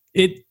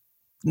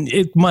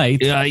 It might.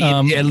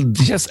 Don't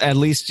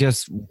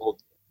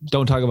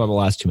talk about the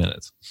last 2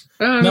 minutes.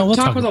 No, we'll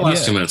talk about the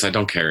last 2 minutes. I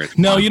don't care.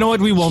 No, you know what?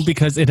 We won't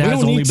because it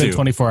has only been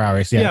 24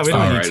 hours. Yeah, we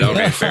don't need to.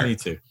 Okay, fair. Need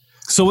to.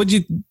 So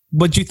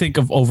what'd you think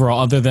of overall?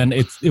 Other than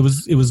it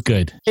was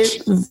good.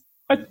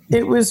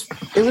 It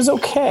was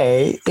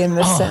okay in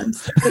the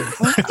sense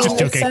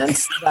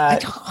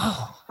that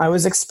I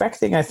was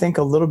expecting, I think,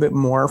 a little bit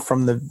more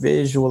from the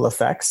visual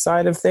effects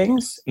side of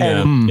things.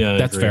 And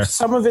that's fair.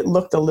 Some of it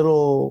looked a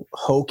little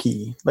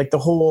hokey, like the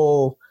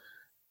whole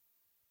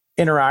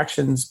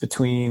interactions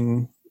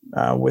between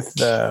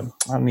with I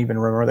don't even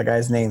remember the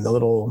guy's name, the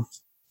little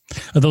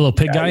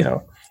pig guy.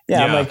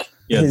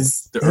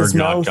 His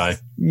mouth guy.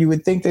 You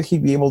would think that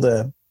he'd be able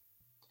to.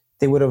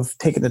 They would have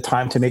taken the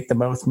time to make the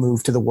mouth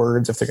move to the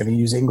words if they're going to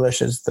use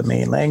English as the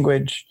main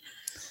language.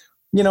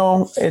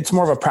 It's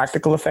more of a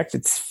practical effect.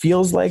 It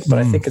feels like, but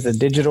I think it's a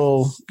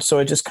digital, so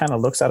it just kind of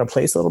looks out of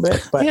place a little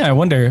bit. But I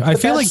wonder. I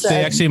feel like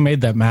they actually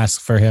made that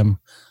mask for him.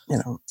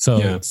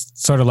 It's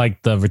sort of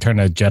like the Return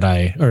of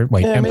Jedi or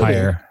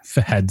Empire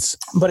heads.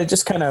 But it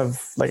just kind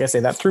of, like I say,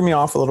 that threw me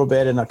off a little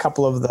bit, and a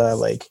couple of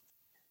the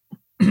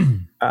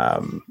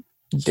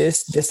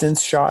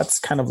distance shots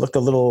kind of looked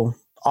a little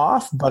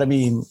off. But I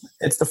mean,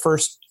 it's the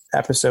first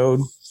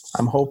episode.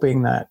 I'm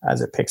hoping that as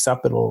it picks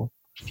up, it'll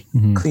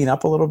clean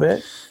up a little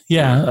bit.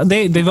 Yeah,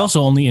 they've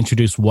also only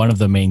introduced one of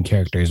the main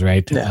characters,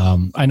 right? Yeah.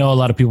 I know a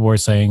lot of people were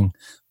saying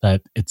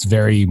that it's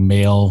very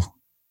male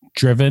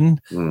driven,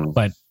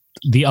 but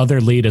the other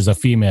lead is a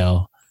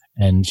female,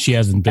 and she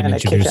hasn't been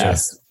introduced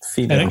yet.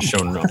 Female.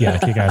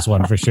 Kick-ass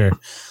one for sure.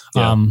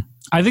 Yeah.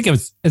 I think it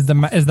was. Is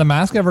the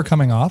mask ever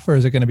coming off, or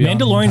is it going to be?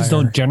 Mandalorians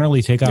don't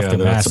generally take off their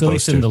mask, at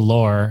least in the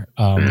lore.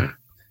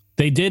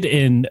 They did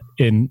in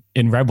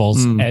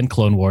Rebels and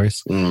Clone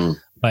Wars,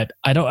 but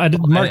I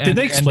don't. Mark, did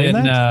they explain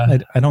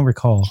that? I don't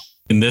recall.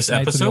 In this Knights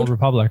of the episode, Old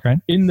Republic, right?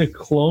 In the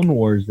Clone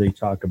Wars, they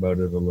talk about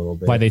it a little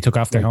bit. Why they took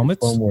off their helmets?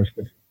 Clone Wars.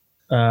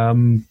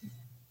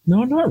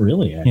 No, not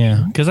really. Actually.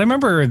 Yeah, because I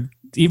remember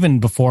even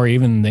before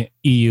the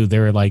EU, they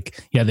were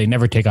like, they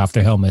never take off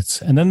their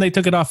helmets, and then they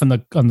took it off on the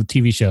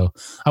TV show.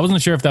 I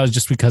wasn't sure if that was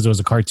just because it was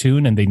a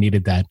cartoon and they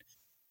needed that,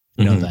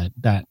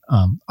 that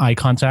eye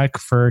contact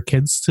for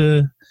kids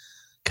to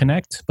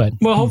connect. But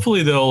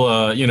hopefully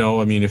they'll,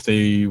 if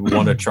they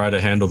want to try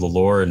to handle the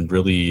lore and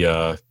really,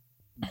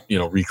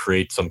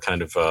 recreate some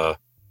kind of, a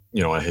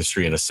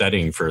history and a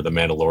setting for the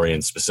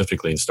Mandalorian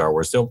specifically in Star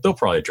Wars, they'll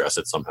probably address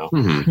it somehow.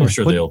 I'm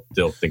sure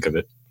they'll think of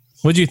it.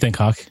 What do you think,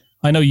 Hawk?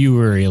 I know you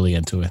were really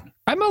into it.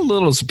 I'm a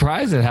little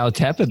surprised at how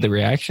tepid the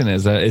reaction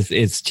is.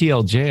 It's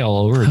TLJ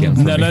all over again.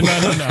 No.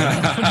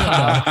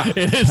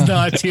 It is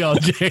not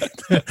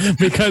TLJ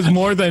because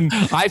more than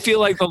I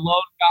feel like the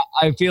lone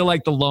guy. I feel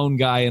like the lone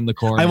guy in the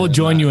corner. I will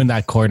join you in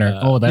that corner.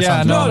 That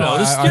sounds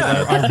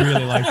I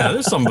really like that.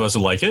 There's some of us who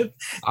like it.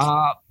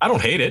 I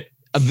don't hate it.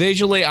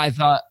 Visually,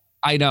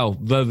 I know,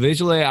 but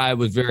visually, I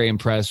was very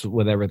impressed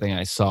with everything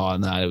I saw,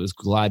 and I was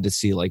glad to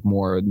see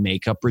more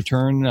makeup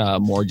return,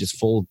 more just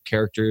full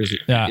characters,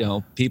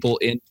 people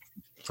in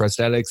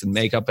prosthetics and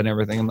makeup and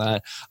everything and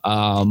that.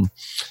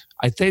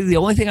 I think the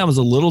only thing I was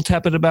a little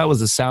tepid about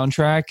was the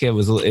soundtrack. It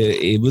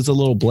was a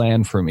little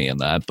bland for me in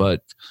that,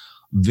 but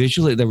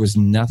visually there was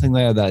nothing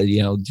there that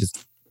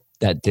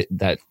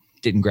that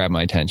didn't grab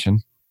my attention.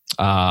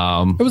 It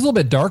was a little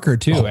bit darker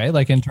too,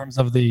 like in terms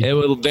of the. It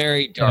was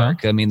very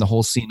dark. I mean, the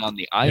whole scene on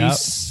the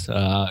ice.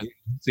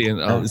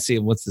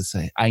 Seeing what's this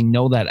say? I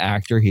know that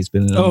actor. He's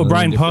been in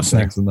Brian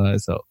Posner.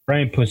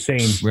 Brian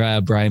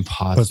Posehn. Brian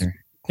Posner.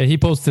 Yeah, he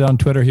posted on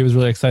Twitter. He was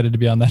really excited to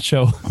be on that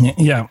show.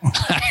 Yeah,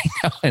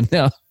 I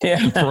know.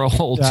 Yeah, for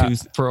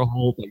a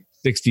whole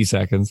 60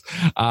 seconds.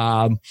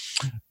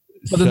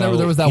 But then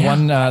there was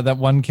that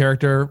one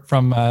character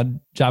from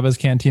Jabba's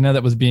Cantina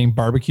that was being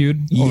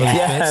barbecued.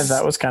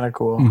 That was kind of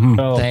cool.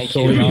 Mm-hmm. Thank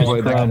you.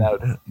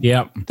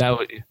 Yeah, that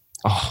would.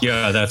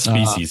 That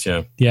species.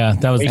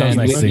 That was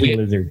nice.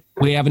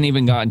 We haven't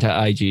even gotten to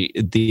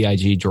the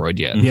IG droid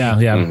yet. Yeah.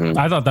 Mm-hmm.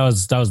 I thought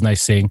that was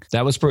nice seeing.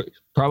 That was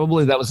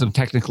probably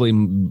technically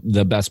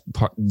the best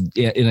part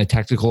in a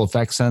technical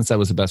effect sense. That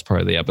was the best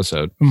part of the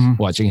episode.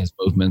 Watching his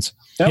movements.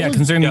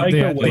 Considering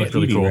they looked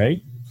really cool,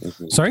 right?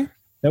 Sorry.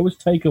 That was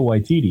Taika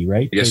Waititi,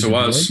 right? Yes, it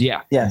was.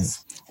 Yeah.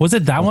 Yes. Was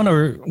it that one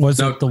or was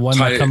it the one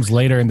that comes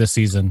later in the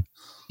season?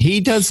 He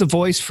does the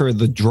voice for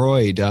the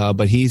droid,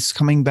 but he's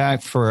coming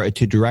back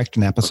to direct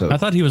an episode. I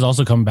thought he was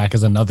also coming back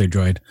as another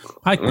droid.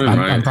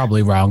 I'm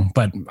probably wrong,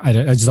 but I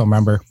just don't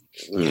remember.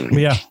 But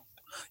yeah,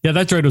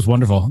 that droid was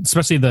wonderful,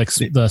 especially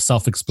the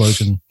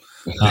self-explosion,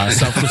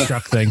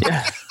 self-destruct thing.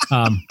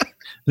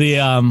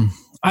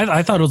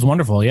 I thought it was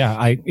wonderful.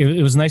 Yeah,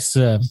 it was nice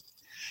to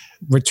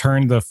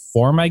return the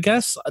form. I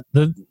guess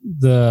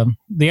the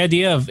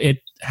idea of it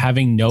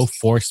having no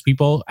Force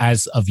people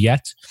as of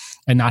yet,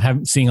 and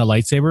not seeing a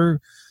lightsaber,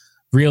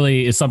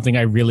 really is something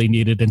I really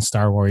needed in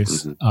Star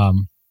Wars.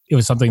 It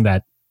was something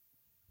that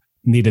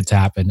needed to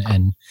happen,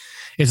 and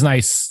it's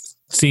nice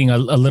seeing a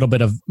little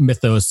bit of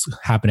mythos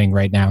happening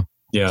right now.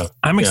 Yeah,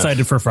 I'm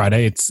excited for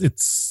Friday.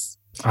 It's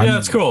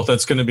cool.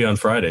 That's going to be on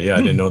Friday. Yeah, I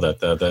didn't know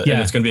that.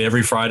 And it's going to be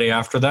every Friday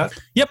after that.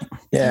 Yep.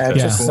 Yeah, it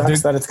just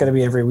sucks that it's going to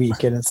be every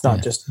week and it's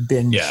not just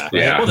binge.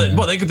 Yeah.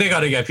 Well, they got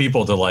to get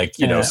people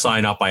to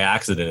sign up by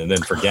accident and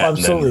then forget.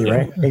 Absolutely,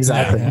 right?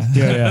 Exactly.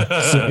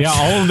 So,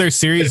 all of their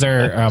series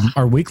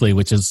are weekly,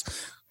 which is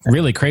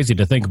really crazy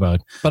to think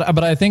about.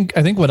 But I think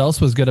what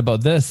else was good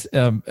about this,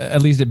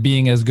 at least it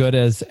being as good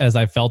as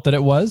I felt that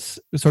it was,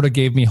 sort of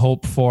gave me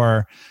hope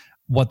for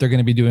what they're going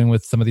to be doing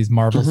with some of these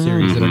Marvel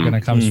series that are going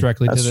to come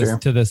directly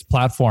to this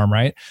platform,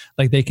 right?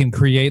 Like they can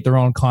create their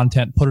own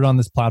content, put it on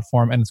this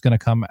platform, and it's going to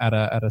come at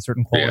a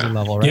certain quality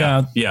level,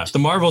 right? Yeah. The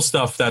Marvel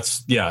stuff,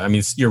 I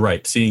mean, you're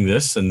right. Seeing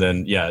this, and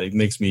then it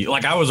makes me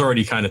like I was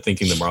already kind of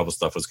thinking the Marvel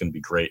stuff was going to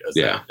be great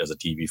as a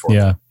TV format.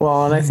 Yeah.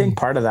 Well, and I think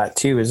part of that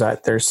too is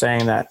that they're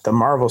saying that the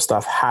Marvel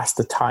stuff has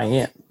to tie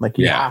in. Like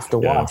you have to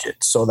watch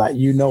it so that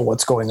you know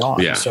what's going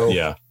on. Yeah.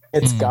 So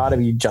it's got to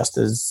be just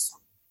as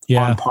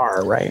on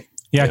par, right?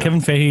 Yeah, Kevin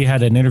Feige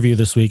had an interview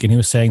this week, and he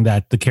was saying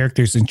that the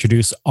characters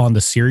introduced on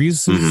the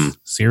series,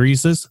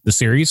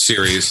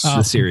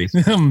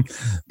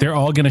 they're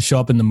all going to show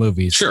up in the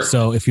movies. Sure.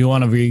 So if you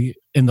want to be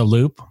in the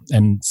loop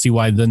and see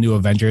why the new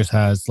Avengers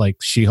has like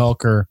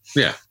She-Hulk or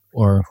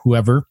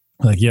whoever,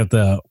 like you have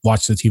to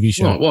watch the TV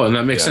show. Well, and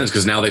that makes sense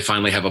because now they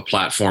finally have a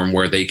platform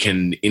where they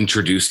can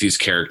introduce these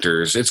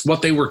characters. It's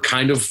what they were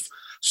kind of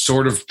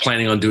sort of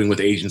planning on doing with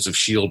Agents of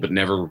S.H.I.E.L.D., but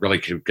never really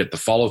could get the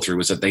follow through,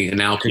 is that they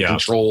now can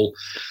control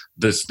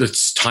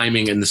the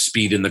timing and the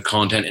speed and the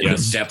content and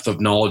the depth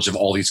of knowledge of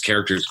all these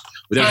characters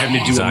without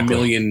having to do a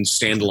million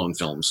standalone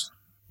films.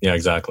 Yeah,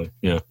 exactly.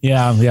 Yeah.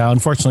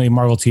 Unfortunately,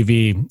 Marvel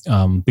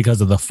TV,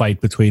 because of the fight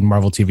between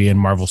Marvel TV and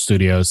Marvel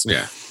Studios,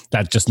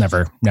 that just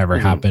never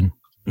happened.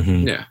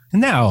 Mm-hmm. Yeah.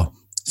 Now,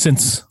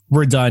 since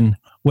we're done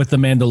with The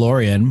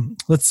Mandalorian,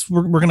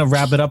 we're going to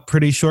wrap it up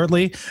pretty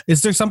shortly.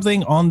 Is there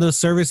something on the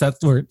service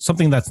or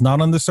something that's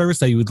not on the service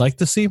that you would like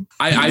to see?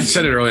 I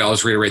said it earlier. I'll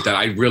just reiterate that.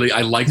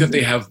 I like that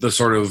they have the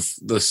sort of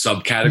the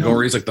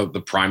subcategories, like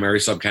the primary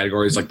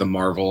subcategories, like the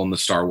Marvel and the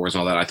Star Wars and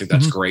all that. I think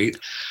that's great.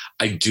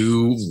 I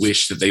do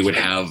wish that they would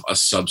have a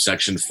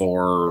subsection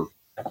for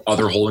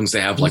other holdings they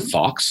have, like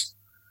Fox.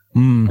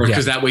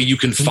 Because that way you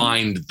can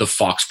find the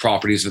Fox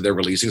properties that they're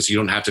releasing, so you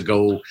don't have to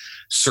go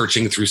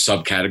searching through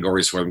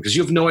subcategories for them, because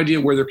you have no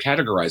idea where they're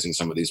categorizing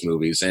some of these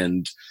movies.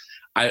 And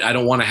I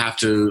don't want to have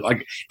to,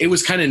 like, it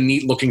was kind of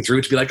neat looking through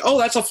it to be like, oh,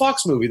 that's a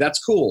Fox movie, that's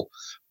cool.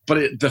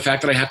 But the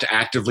fact that I have to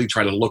actively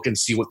try to look and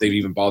see what they've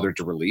even bothered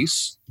to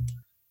release,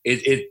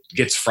 it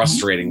gets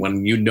frustrating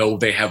when you know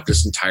they have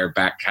this entire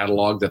back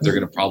catalog that they're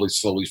going to probably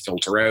slowly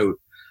filter out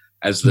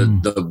as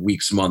the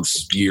weeks,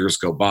 months, years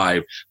go by.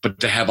 But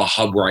to have a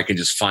hub where I can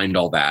just find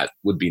all that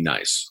would be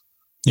nice.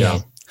 Yeah.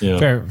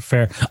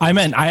 Fair. I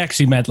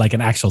actually meant like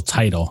an actual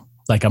title,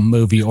 like a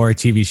movie or a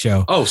TV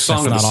show. Oh,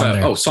 Song of the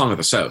South. Oh, Song of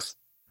the South.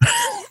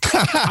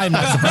 I'm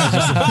not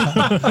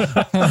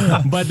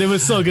surprised. But it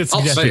was still a good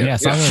suggestion. Yeah,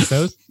 Song of the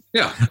South.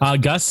 Yeah.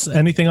 Gus,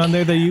 anything on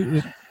there that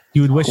you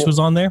would wish was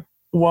on there?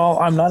 Well,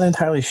 I'm not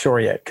entirely sure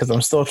yet because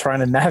I'm still trying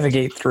to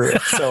navigate through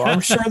it. So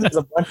I'm sure there's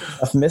a bunch of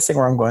stuff missing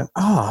where I'm going,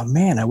 oh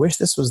man, I wish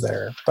this was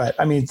there. But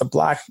I mean, the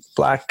black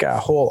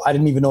hole, I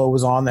didn't even know it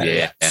was on there.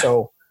 Yeah.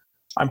 So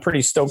I'm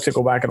pretty stoked to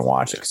go back and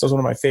watch it because it was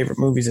one of my favorite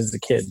movies as a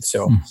kid.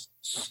 So,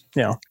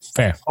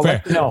 fair.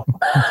 Let you know.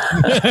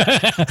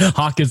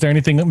 Hawk, is there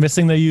anything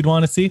missing that you'd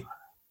want to see?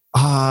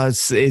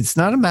 It's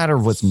not a matter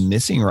of what's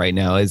missing right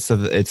now. It's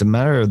a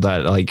matter of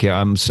that, like,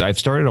 I've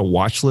started a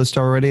watch list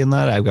already in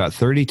that. I've got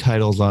 30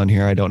 titles on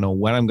here. I don't know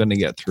when I'm going to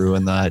get through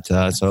in that.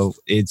 So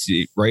it's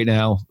right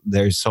now,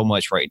 there's so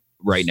much right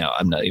now.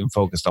 I'm not even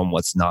focused on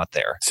what's not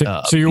there.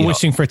 So you're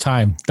wishing for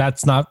time.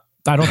 That's not,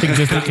 I don't think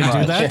Disney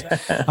can do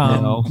that.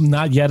 No.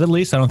 Not yet, at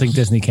least. I don't think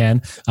Disney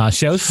can.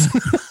 Shows.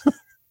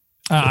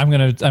 I'm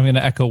gonna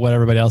echo what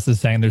everybody else is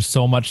saying. There's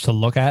so much to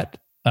look at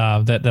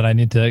that I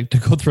need to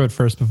go through it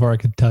first before I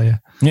could tell you.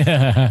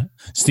 Yeah,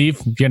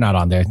 Steve, you're not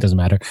on there. It doesn't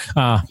matter.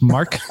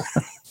 Mark,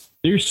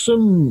 there's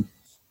some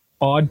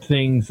odd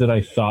things that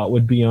I thought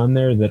would be on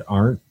there that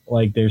aren't.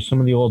 Like, there's some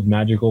of the old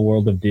Magical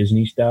World of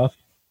Disney stuff.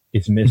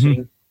 It's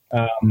missing.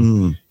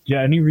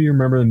 Yeah, any of you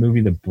remember the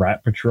movie The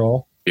Brat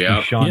Patrol?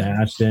 Yeah, Sean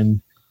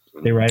Astin.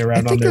 They ride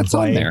around on their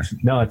bikes.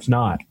 No, it's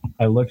not.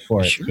 I looked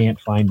for it. Can't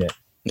find it.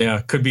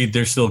 Yeah, could be.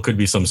 There still could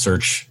be some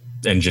search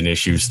engine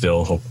issues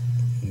still.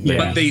 Yeah.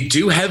 But they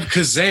do have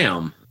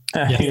Kazam.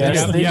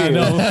 Yes, they do.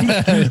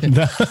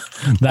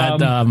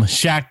 That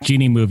Shaq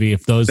Genie movie,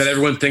 if those that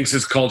everyone thinks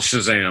is called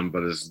Shazam,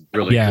 but is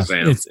really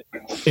Kazam.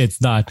 It's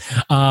not.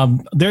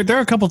 There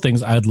are a couple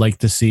things I'd like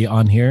to see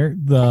on here.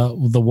 The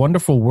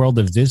Wonderful World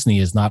of Disney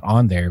is not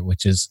on there,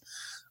 which is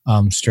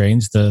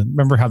strange.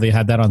 Remember how they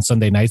had that on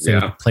Sunday nights? They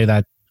would play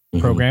that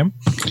program.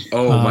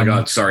 Oh my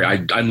God! Sorry,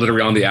 I'm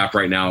literally on the app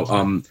right now.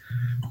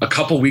 A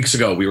couple weeks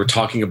ago, we were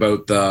talking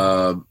about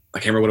I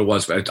can't remember what it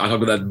was, but I talked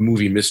about that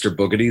movie, Mr.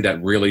 Boogedy, that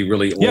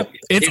really old.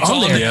 It's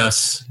on there.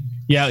 Yes.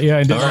 Yeah,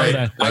 I did. All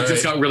right. I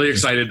just got really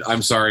excited.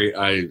 I'm sorry.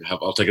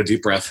 I'll take a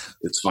deep breath.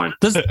 It's fine.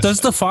 Does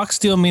the Fox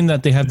deal mean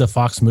that they have the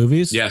Fox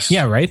movies? Yes.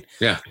 Yeah, right?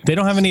 Yeah. They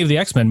don't have any of the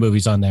X-Men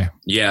movies on there.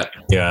 Yeah.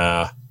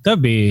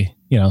 That'd be,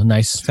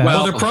 nice.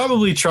 Well, they're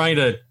probably trying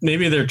to, they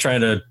get it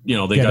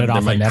off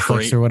of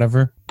Netflix or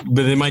whatever.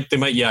 But they might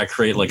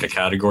create like a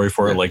category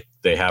for it, like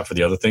they have for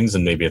the other things,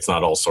 and maybe it's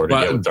not all sorted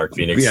out with Dark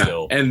Phoenix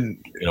still, and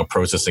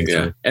processing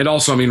through. And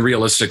also, I mean,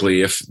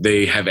 realistically, if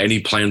they have any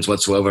plans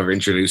whatsoever of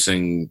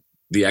introducing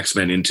the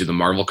X-Men into the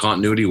Marvel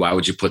continuity, why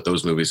would you put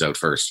those movies out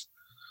first?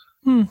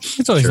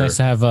 It's always nice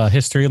to have a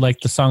history like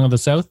the Song of the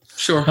South.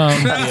 Sure.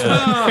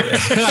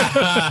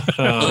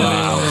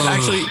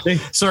 Actually,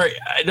 sorry,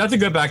 not to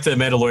go back to the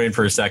Mandalorian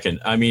for a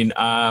second. I mean,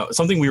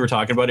 something we were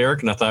talking about,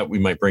 Eric, and I thought we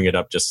might bring it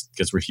up just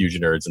because we're huge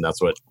nerds and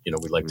that's what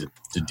we like to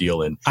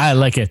deal in. I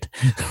like it.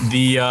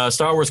 The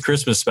Star Wars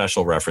Christmas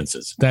special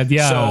references.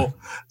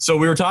 So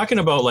we were talking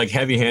about like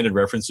heavy-handed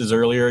references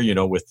earlier.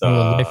 With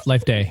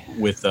Life Day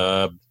with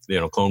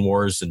Clone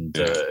Wars and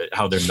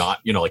how they're not,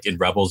 like in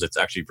Rebels, it's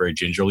actually very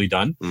gingerly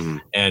done. Mm-hmm.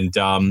 And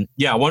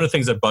one of the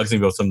things that bugs me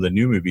about some of the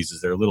new movies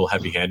is they're a little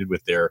heavy-handed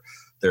with their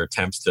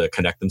attempts to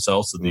connect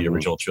themselves to the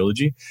original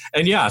trilogy.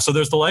 And so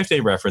there's the Life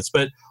Day reference,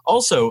 but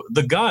also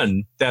the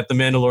gun that the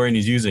Mandalorian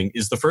is using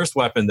is the first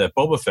weapon that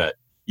Boba Fett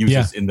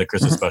uses in the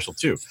Christmas special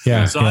too.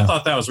 I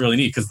thought that was really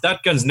neat because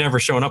that gun's never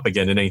shown up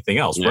again in anything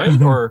else,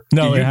 right? Or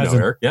no, it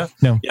hasn't. Eric? Yeah,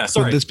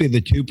 sorry. Would this be the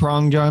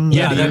two-prong gun?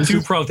 Yeah, that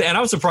two-pronged. And I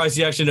was surprised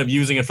he actually ended up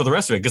using it for the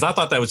rest of it because I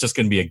thought that was just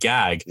going to be a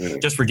gag,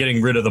 just for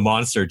getting rid of the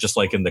monster, just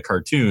like in the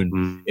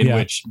cartoon in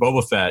which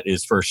Boba Fett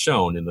is first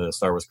shown in the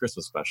Star Wars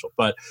Christmas special.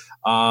 But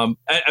I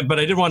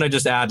did want to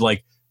just add,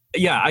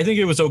 I think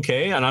it was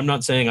okay, and I'm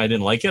not saying I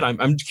didn't like it.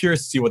 I'm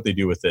curious to see what they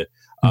do with it.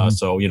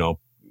 So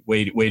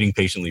waiting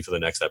patiently for the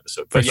next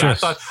episode. But I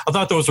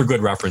thought those were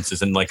good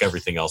references, and like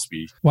everything else,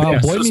 Boy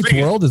Meets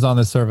World is on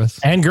this service,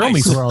 and Girl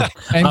Meets World,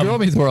 and Girl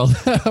Meets World.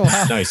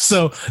 Wow. Nice.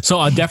 So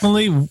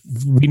definitely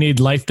we need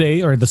Life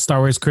Day or the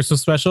Star Wars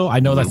Christmas special. I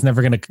know that's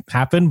never going to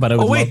happen, but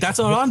that's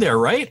not on there,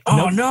 right?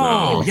 Oh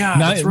no, yeah,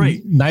 that's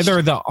right. Neither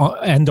are the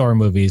Endor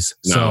movies.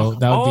 No. So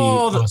that would be.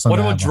 What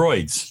about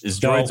Droids? Is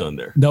Droids on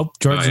there? Nope,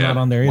 Droids are not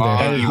on there either.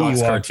 Wow.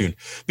 Ewoks cartoon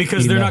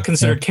because they're not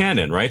considered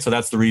canon, right? So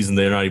that's the reason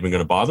they're not even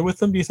going to bother with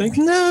them. Do you think?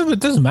 No, it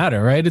doesn't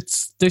matter, right?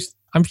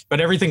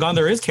 But everything on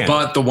there is canon.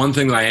 But the one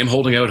thing that I am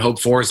holding out hope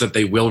for is that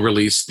they will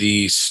release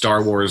the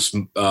Star Wars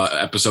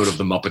episode of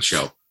the Muppet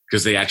Show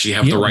because they actually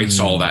have the rights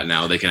to all that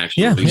now. They can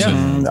actually release it.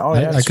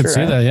 I could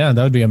see that. Yeah,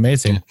 that would be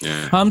amazing.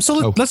 Yeah.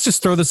 So let's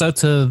just throw this out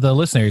to the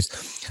listeners.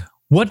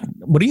 What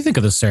do you think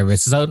of the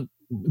service?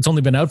 It's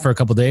only been out for a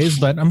couple of days,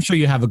 but I'm sure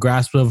you have a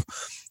grasp of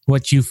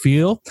what you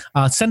feel.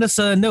 Send us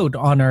a note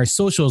on our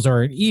socials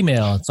or an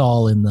email. It's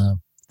all in the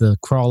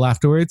crawl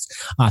afterwards.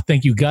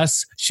 Thank you,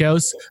 Gus,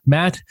 Shouse,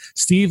 Matt,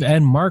 Steve,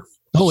 and Mark.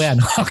 Oh, yeah,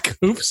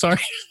 oops, sorry.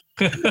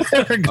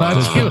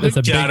 It's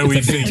a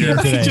shadowy figure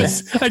today.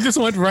 I just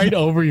went right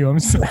over you. I'm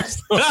so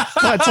that's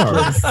all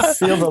right.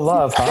 Feel the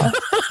love, huh?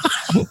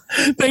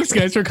 Thanks,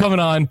 guys, for coming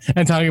on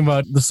and talking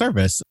about the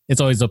service.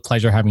 It's always a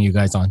pleasure having you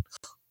guys on.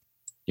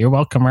 You're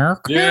welcome, Eric.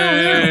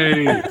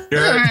 Yay!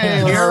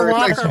 You're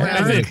welcome,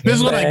 Eric. This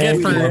is what I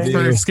get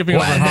for skipping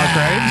over Hawk,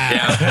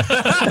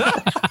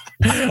 right?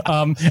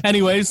 Yeah.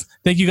 Anyways,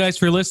 thank you guys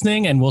for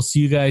listening, and we'll see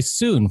you guys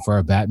soon for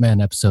a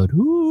Batman episode.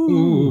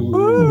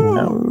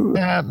 Ooh.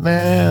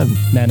 Batman.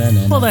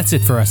 No. Well, that's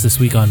it for us this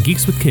week on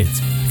Geeks with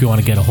Kids. If you want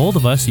to get a hold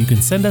of us, you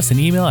can send us an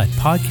email at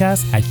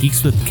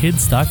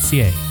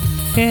podcast@geekswithkids.ca.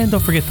 And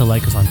don't forget to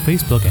like us on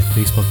Facebook at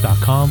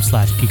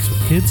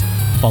facebook.com/geekswithkids.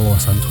 Follow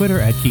us on Twitter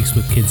at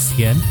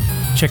geekswithkidscn.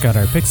 Check out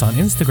our pics on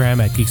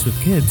Instagram at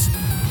geekswithkids.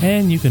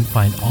 And you can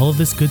find all of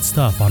this good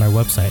stuff on our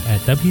website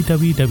at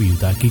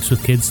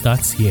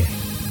www.geekswithkids.ca.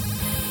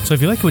 So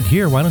if you like what you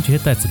hear, why don't you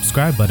hit that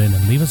subscribe button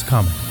and leave us a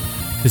comment.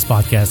 This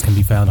podcast can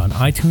be found on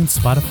iTunes,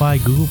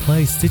 Spotify, Google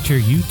Play, Stitcher,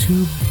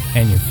 YouTube,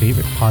 and your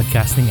favorite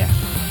podcasting app.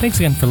 Thanks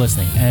again for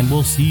listening, and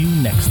we'll see you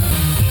next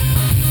time.